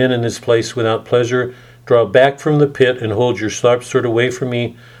dead men in this place without pleasure? Draw back from the pit and hold your sharp sword away from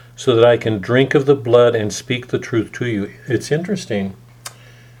me, so that I can drink of the blood and speak the truth to you. It's interesting.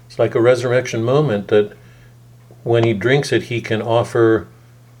 It's like a resurrection moment that when he drinks it, he can offer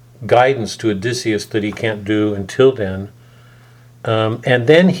guidance to Odysseus that he can't do until then. And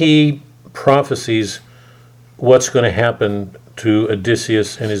then he prophesies what's going to happen to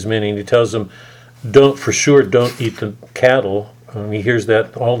Odysseus and his men. And he tells them, don't eat the cattle. He hears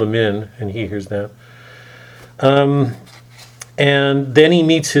that, all the men, and he hears that. And then he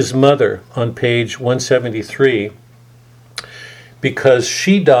meets his mother on page 173, because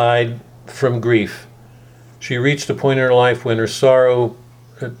she died from grief. She reached a point in her life when her sorrow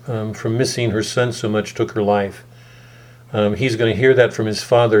from missing her son so much took her life. He's going to hear that from his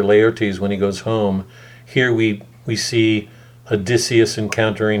father Laertes when he goes home. Here we see Odysseus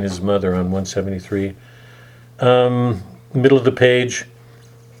encountering his mother on 173. Middle of the page.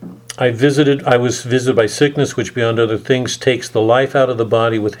 I was visited by sickness, which beyond other things takes the life out of the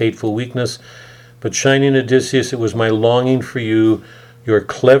body with hateful weakness. But shining Odysseus, it was my longing for you, your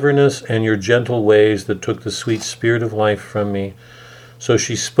cleverness and your gentle ways that took the sweet spirit of life from me. So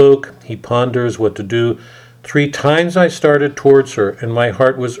she spoke. He ponders what to do. 3 times I started towards her, and my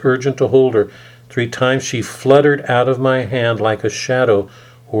heart was urgent to hold her. 3 times she fluttered out of my hand like a shadow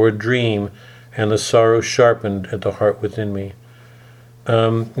or a dream, and the sorrow sharpened at the heart within me.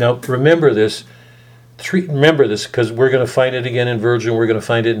 Now remember this. Remember this, because we're going to find it again in Virgil. We're going to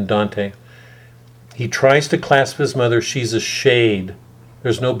find it in Dante. He tries to clasp his mother. She's a shade.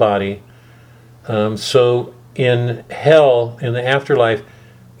 There's no body. So in hell, in the afterlife,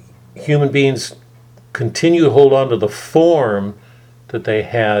 human beings continue to hold on to the form that they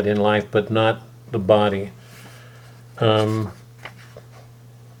had in life, but not the body.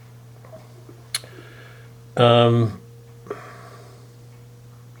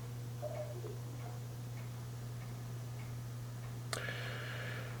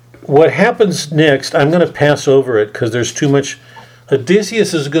 What happens next, I'm going to pass over it because there's too much.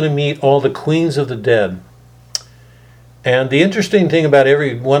 Odysseus is going to meet all the queens of the dead. And the interesting thing about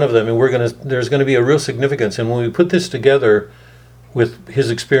every one of them, and there's going to be a real significance, and when we put this together with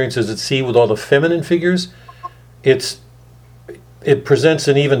his experiences at sea with all the feminine figures, it presents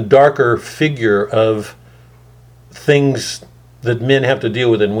an even darker figure of things that men have to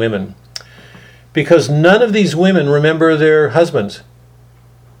deal with in women. Because none of these women remember their husbands.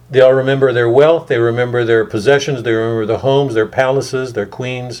 They all remember their wealth, they remember their possessions, they remember the homes, their palaces, their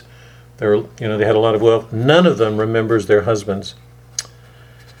queens. They had a lot of wealth. None of them remembers their husbands.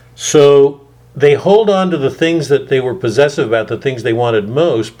 So they hold on to the things that they were possessive about, the things they wanted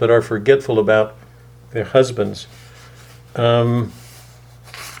most, but are forgetful about their husbands. On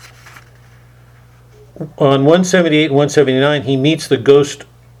 178 and 179, he meets the ghost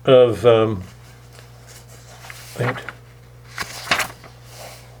of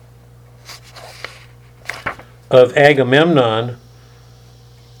Agamemnon,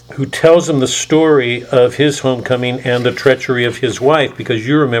 who tells him the story of his homecoming and the treachery of his wife, because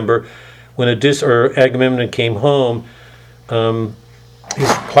you remember when Agamemnon came home,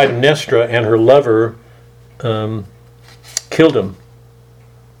 Clytemnestra and her lover killed him.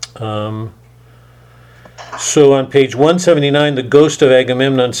 So on page 179, the ghost of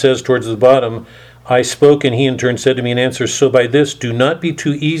Agamemnon says towards the bottom, I spoke, and he in turn said to me in answer, so by this, do not be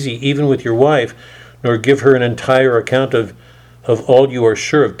too easy even with your wife, nor give her an entire account of all you are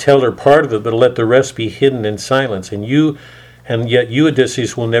sure of. Tell her part of it, but let the rest be hidden in silence. And yet you,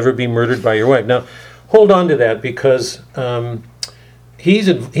 Odysseus, will never be murdered by your wife. Now, hold on to that, because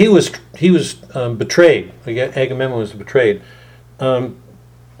he was betrayed. Agamemnon was betrayed.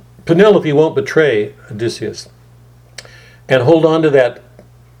 Penelope won't betray Odysseus. And hold on to that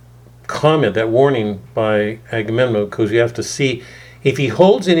comment, that warning by Agamemnon, because you have to see if he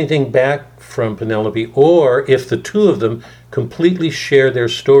holds anything back from Penelope, or if the two of them completely share their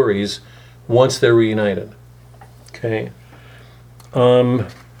stories once they're reunited. Okay. Then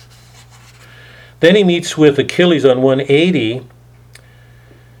he meets with Achilles on 180.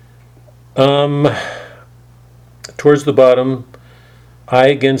 Towards the bottom, I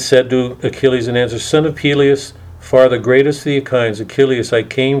again said to Achilles in answer, son of Peleus, far the greatest of the Achaeans, Achilles, I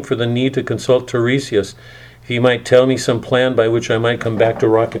came for the need to consult Tiresias, if he might tell me some plan by which I might come back to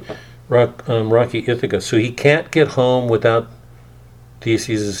rocky Ithaca. So he can't get home without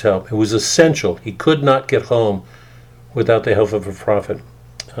Theseus' help. It was essential. He could not get home without the help of a prophet.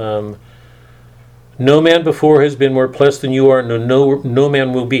 No man before has been more blessed than you are, no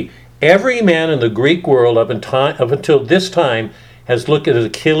man will be. Every man in the Greek world up until this time has looked at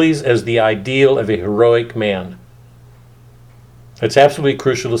Achilles as the ideal of a heroic man. That's absolutely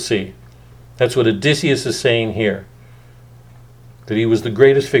crucial to see. That's what Odysseus is saying here, that he was the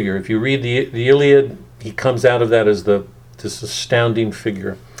greatest figure. If you read the Iliad, he comes out of that as this astounding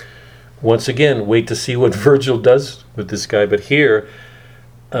figure. Once again, wait to see what Virgil does with this guy. But here,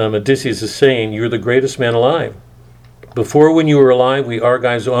 Odysseus is saying, you're the greatest man alive. Before, when you were alive, we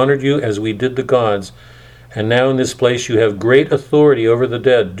Argives honored you as we did the gods. And now in this place you have great authority over the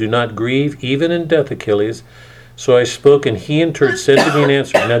dead. Do not grieve, even in death, Achilles. So I spoke, and he in turn said to me in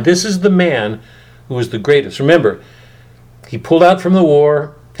answer. Now this is the man who was the greatest. Remember, he pulled out from the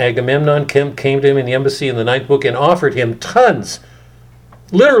war. Agamemnon came to him in the embassy in the 9th book and offered him tons,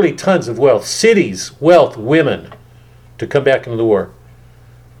 literally tons of wealth, cities, wealth, women, to come back into the war.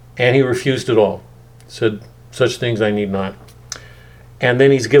 And he refused it all. Said, such things I need not. And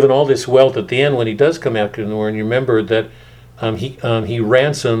then he's given all this wealth at the end when he does come after the war. And you remember that he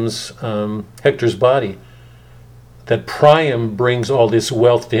ransoms Hector's body. That Priam brings all this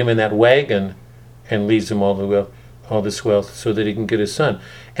wealth to him in that wagon and leaves him all this wealth so that he can get his son.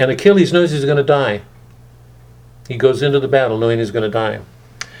 And Achilles knows he's going to die. He goes into the battle knowing he's going to die.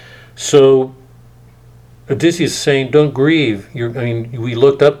 So Odysseus is saying, don't grieve. We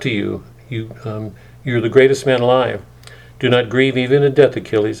looked up to you. You're the greatest man alive. Do not grieve even in death,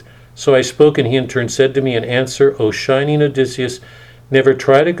 Achilles. So I spoke, and he in turn said to me in answer, O shining Odysseus, never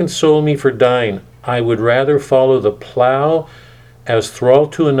try to console me for dying. I would rather follow the plow as thrall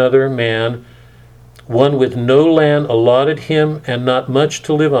to another man, one with no land allotted him and not much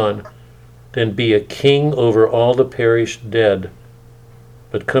to live on, than be a king over all the perished dead.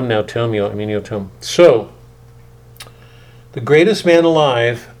 But come now, tell me, tell me. So, the greatest man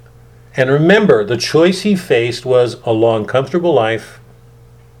alive. And remember, the choice he faced was a long, comfortable life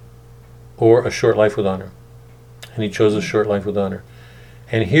or a short life with honor. And he chose a short life with honor.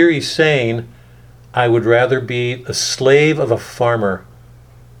 And here he's saying, I would rather be a slave of a farmer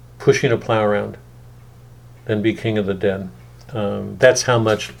pushing a plow around than be king of the dead. That's how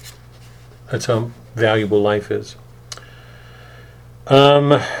valuable life is.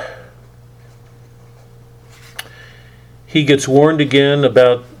 He gets warned again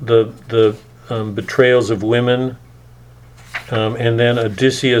about the betrayals of women, and then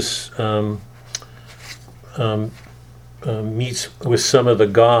Odysseus meets with some of the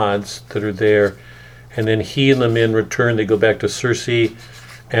gods that are there, and then he and the men return. They go back to Circe,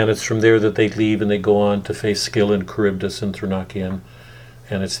 And it's from there that they leave and they go on to face Scylla and Charybdis and Thrinakian,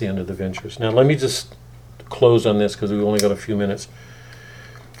 and it's the end of the ventures. Now let me just close on this because we've only got a few minutes.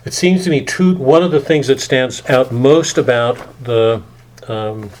 It seems to me one of the things that stands out most about the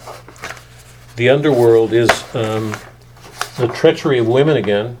underworld is the treachery of women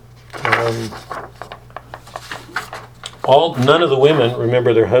again. None of the women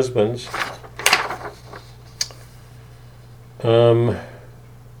remember their husbands.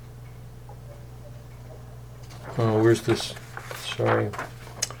 Where's this? Sorry.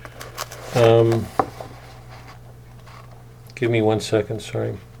 Give me 1 second,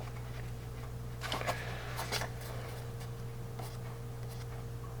 sorry.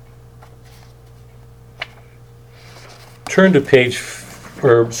 Turn to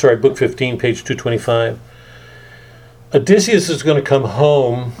book 15, page 225. Odysseus is going to come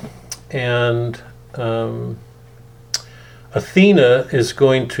home, and Athena is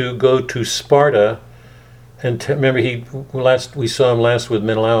going to go to Sparta. And remember, we saw him last with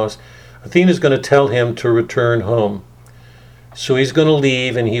Menelaus. Athena's going to tell him to return home. So he's going to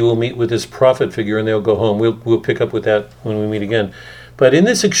leave, and he will meet with his prophet figure, and they'll go home. We'll pick up with that when we meet again. But in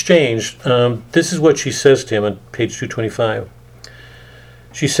this exchange, this is what she says to him on page 225.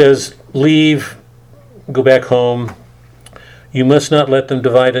 She says, "Leave, go back home. You must not let them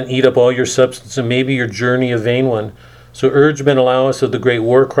divide and eat up all your substance, and maybe your journey a vain one. So urge Menelaus of the great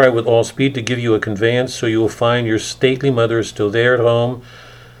war cry with all speed to give you a conveyance, so you will find your stately mother is still there at home,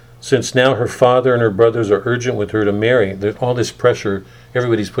 since now her father and her brothers are urgent with her to marry." There's all this pressure.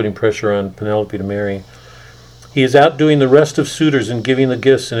 Everybody's putting pressure on Penelope to marry. "He is outdoing the rest of suitors in giving the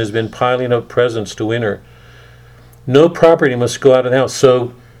gifts and has been piling up presents to win her. No property must go out of the house."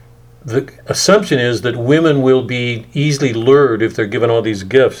 So the assumption is that women will be easily lured if they're given all these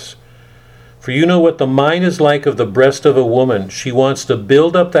gifts. "For you know what the mind is like of the breast of a woman. She wants to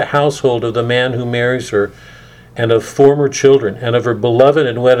build up the household of the man who marries her, and of former children, and of her beloved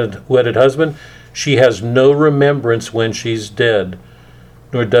and wedded husband. She has no remembrance when she's dead,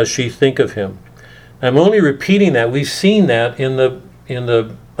 nor does she think of him." I'm only repeating that. We've seen that in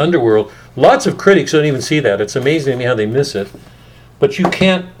the underworld. Lots of critics don't even see that. It's amazing to me how they miss it. But you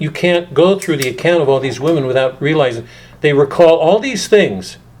can't go through the account of all these women without realizing they recall all these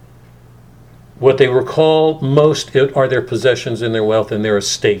things. What they recall most are their possessions and their wealth and their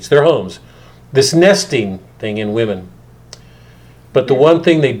estates, their homes. This nesting thing in women. But the one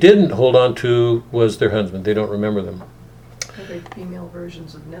thing they didn't hold on to was their husband. They don't remember them. Are they female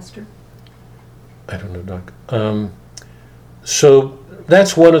versions of Nestor? I don't know, Doc. So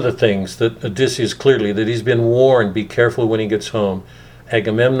that's one of the things that Odysseus clearly, that he's been warned, be careful when he gets home.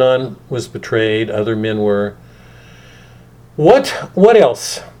 Agamemnon was betrayed, other men were. What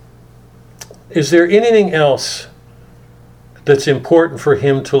else? Is there anything else that's important for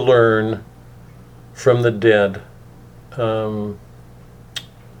him to learn from the dead?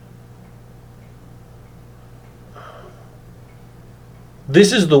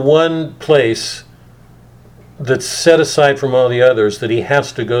 This is the one place that's set aside from all the others that he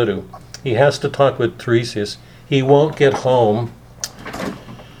has to go to. He has to talk with Tiresias. He won't get home.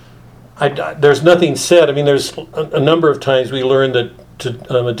 There's nothing said. I mean, there's a number of times we learned that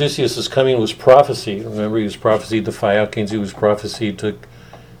Odysseus' coming was prophecy. Remember, he was prophesied to Phaeacians, he was prophesied to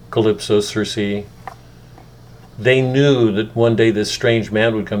Calypso, Circe. They knew that one day this strange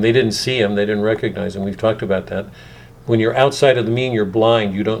man would come. They didn't see him, they didn't recognize him. We've talked about that. When you're outside of the mean, you're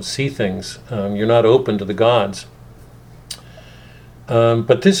blind, you don't see things. You're not open to the gods.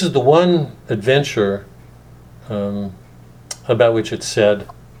 But this is the one adventure about which it's said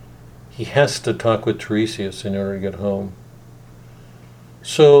he has to talk with Tiresias in order to get home.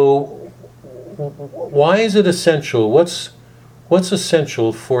 So why is it essential? What's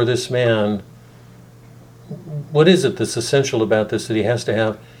essential for this man? What is it that's essential about this that he has to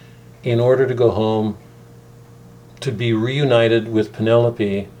have in order to go home, to be reunited with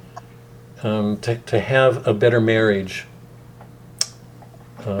Penelope, to have a better marriage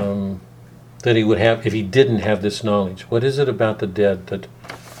that he would have if he didn't have this knowledge? What is it about the dead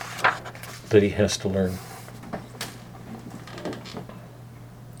that he has to learn?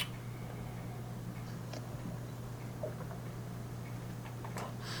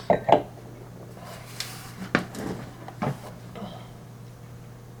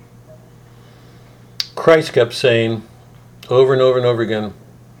 Christ kept saying over and over and over again,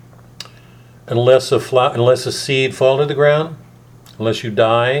 unless a seed fall to the ground, unless you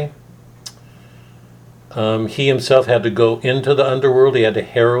die. He himself had to go into the underworld. He had to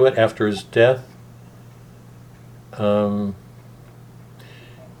harrow it after his death.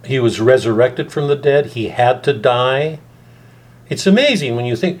 He was resurrected from the dead. He had to die It's amazing when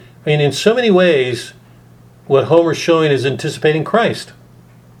you think, I mean, in so many ways, what Homer's showing is anticipating Christ.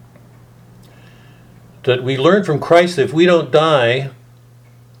 That we learn from Christ that if we don't die,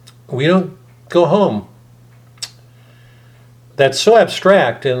 we don't go home. That's so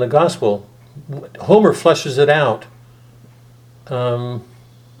abstract in the gospel. Homer fleshes it out.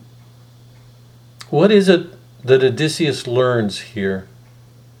 What is it that Odysseus learns here?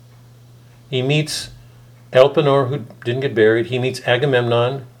 He meets Elpenor, who didn't get buried. He meets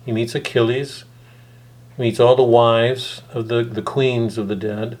Agamemnon. He meets Achilles. He meets all the wives of the queens of the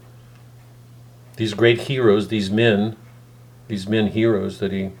dead. These great heroes, these men heroes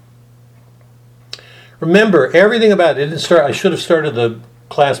that he... Remember, everything about it didn't start... I should have started the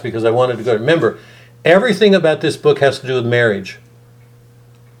class because I wanted to go. Remember, everything about this book has to do with marriage.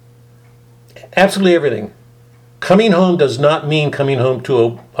 Absolutely everything. Coming home does not mean coming home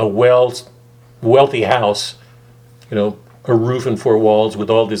to a wealthy house, a roof and four walls with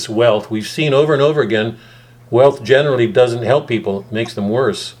all this wealth. We've seen over and over again, wealth generally doesn't help people, it makes them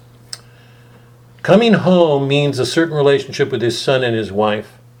worse. Coming home means a certain relationship with his son and his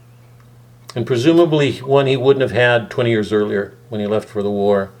wife, and presumably one he wouldn't have had 20 years earlier when he left for the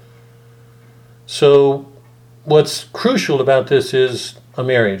war. So what's crucial about this is a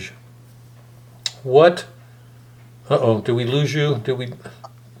marriage. What? Uh-oh, did we lose you? Did we?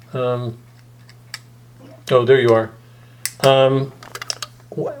 Oh, there you are.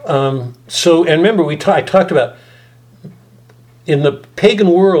 So, and remember, I talked about, in the pagan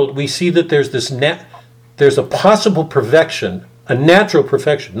world, we see that there's there's a possible perfection, a natural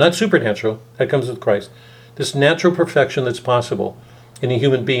perfection, not supernatural, that comes with Christ. This natural perfection that's possible in a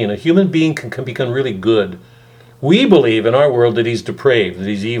human being. A human being can become really good. We believe in our world that he's depraved, that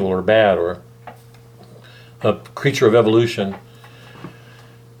he's evil or bad or a creature of evolution.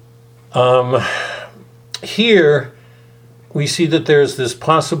 Here, we see that there's this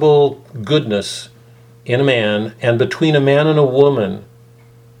possible goodness in a man, and between a man and a woman.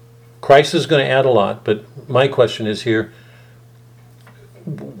 Christ is going to add a lot, but my question is here,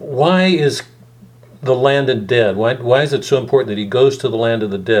 why is the land of dead? Why is it so important that he goes to the land of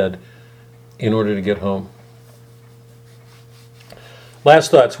the dead in order to get home?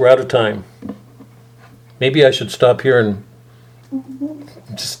 Last thoughts, we're out of time. Maybe I should stop here and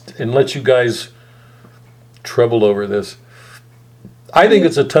let you guys trouble over this. I think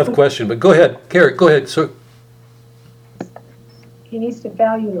it's a tough question, but go ahead, Carrie, go ahead. So, he needs to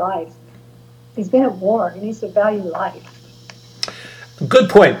value life. He's been at war. He needs to value life. Good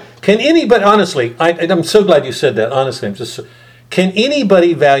point. Can anybody, honestly, I'm so glad you said that, honestly, can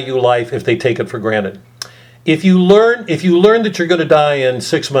anybody value life if they take it for granted? If you learn that you're going to die in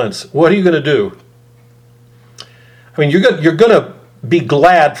 6 months, what are you going to do? I mean, you're going to be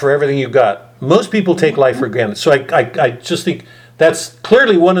glad for everything you've got. Most people take life for granted. So I just think that's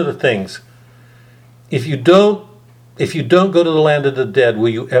clearly one of the things. If you don't go to the land of the dead, will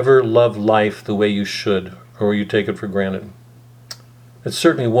you ever love life the way you should, or will you take it for granted? It's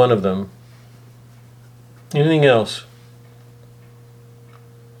certainly one of them. Anything else?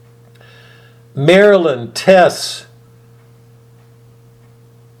 Marilyn, Tess,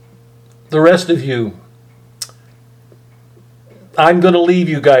 the rest of you. I'm going to leave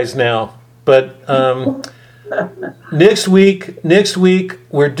you guys now, but next week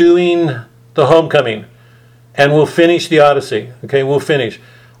we're doing the Homecoming, and we'll finish the Odyssey. Okay, we'll finish.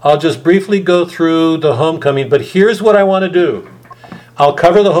 I'll just briefly go through the Homecoming, but here's what I want to do. I'll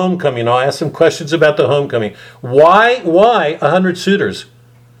cover the Homecoming. I'll ask some questions about the Homecoming. Why 100 suitors?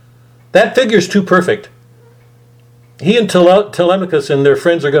 That figure's too perfect. He and Telemachus and their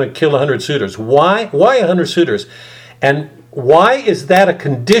friends are going to kill 100 suitors. Why 100 suitors? And why is that a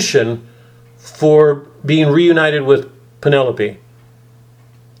condition for being reunited with Penelope?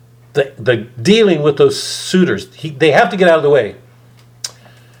 The dealing with those suitors, they have to get out of the way.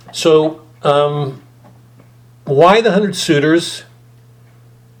 So, why the 100 suitors?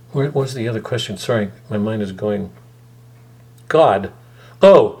 Where was the other question? Sorry, my mind is going. God.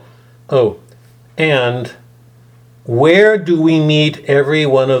 Oh, and where do we meet every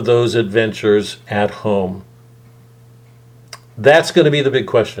one of those adventures at home? That's going to be the big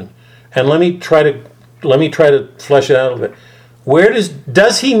question. And let me try to flesh it out a little bit. Where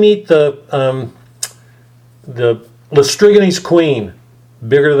does he meet the Laestrygons queen,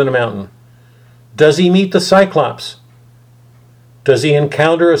 bigger than a mountain? Does he meet the Cyclops? Does he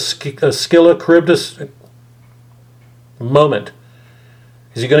encounter a Scylla Charybdis moment?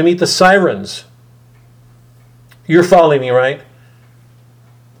 Is he going to meet the Sirens? You're following me, right?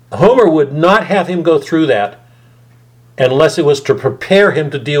 Homer would not have him go through that unless it was to prepare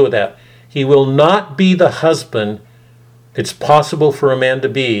him to deal with that. He will not be the husband It's possible for a man to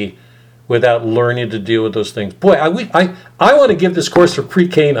be without learning to deal with those things. Boy, I want to give this course for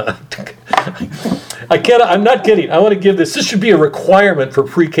pre-Cana. I'm not kidding. I want to give this. This should be a requirement for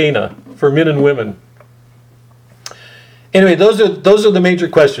pre-Cana for men and women. Anyway, those are the major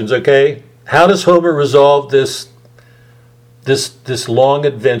questions, okay? How does Homer resolve this long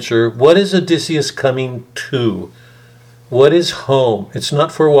adventure? What is Odysseus coming to? What is home? It's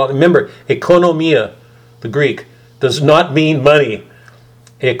not for a while. Remember, economia, the Greek, does not mean money.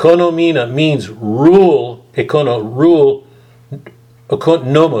 Economia means rule, rule,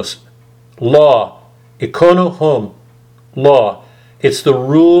 nomos, law, home, law. It's the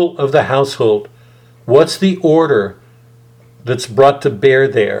rule of the household. What's the order that's brought to bear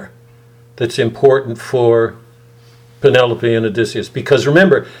there that's important for Penelope and Odysseus? Because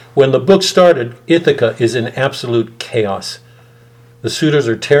remember, when the book started, Ithaca is in absolute chaos. The suitors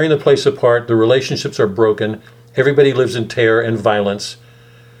are tearing the place apart. The relationships are broken. Everybody lives in terror and violence.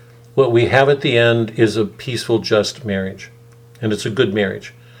 What we have at the end is a peaceful, just marriage. And it's a good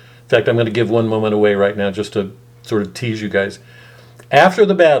marriage. In fact, I'm going to give one moment away right now just to sort of tease you guys. After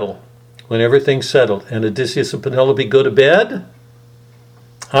the battle, when everything's settled and Odysseus and Penelope go to bed,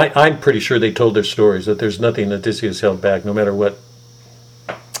 I'm pretty sure they told their stories, that there's nothing Odysseus held back, no matter what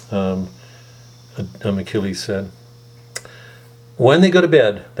Achilles said. When they go to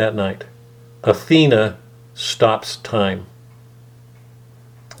bed that night, Athena stops time.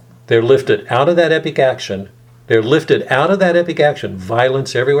 They're lifted out of that epic action.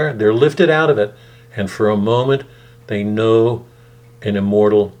 Violence everywhere. They're lifted out of it. And for a moment, they know an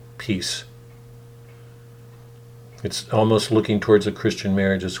immortal peace. It's almost looking towards a Christian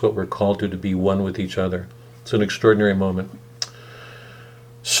marriage. It's what we're called to be one with each other. It's an extraordinary moment.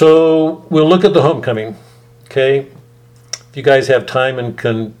 So we'll look at the homecoming. Okay? If you guys have time and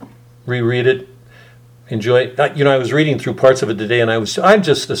can reread it, enjoy it. I was reading through parts of it today, and I'm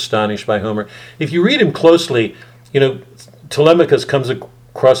just astonished by Homer. If you read him closely, Telemachus comes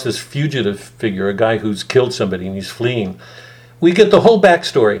across this fugitive figure, a guy who's killed somebody and he's fleeing. We get the whole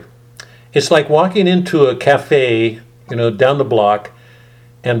backstory. It's like walking into a cafe, down the block,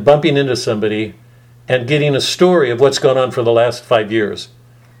 and bumping into somebody and getting a story of what's gone on for the last 5 years.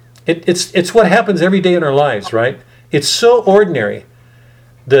 It's what happens every day in our lives, right? It's so ordinary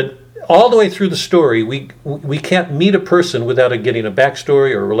that all the way through the story, we can't meet a person without getting a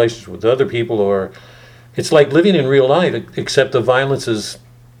backstory or a relationship with other people, or it's like living in real life, except the violence is,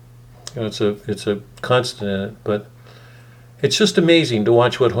 it's a constant in it. But it's just amazing to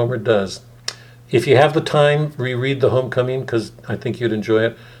watch what Homer does. If you have the time, reread The Homecoming, because I think you'd enjoy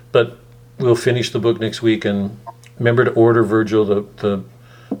it. But we'll finish the book next week, and remember to order Virgil, the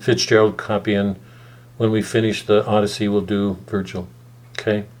Fitzgerald copy, and when we finish the Odyssey, we'll do Virgil.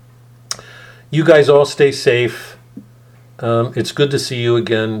 Okay? You guys all stay safe. It's good to see you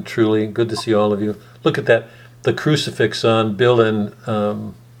again, truly. Good to see all of you. Look at that, the crucifix on Bill and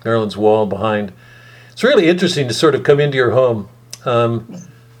Marilyn's wall behind. It's really interesting to sort of come into your home.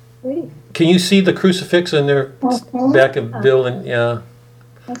 Can you see the crucifix in there back of Bill and, yeah.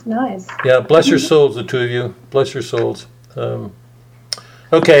 That's nice. Yeah, bless your souls, the two of you. Bless your souls.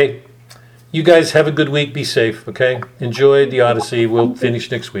 Okay, you guys have a good week. Be safe, okay? Enjoy the Odyssey. We'll finish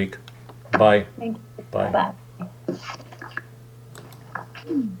next week. Bye. Thank you. Bye. Bye.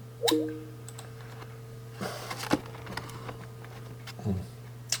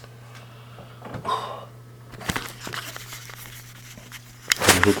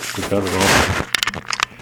 I hope we got it all.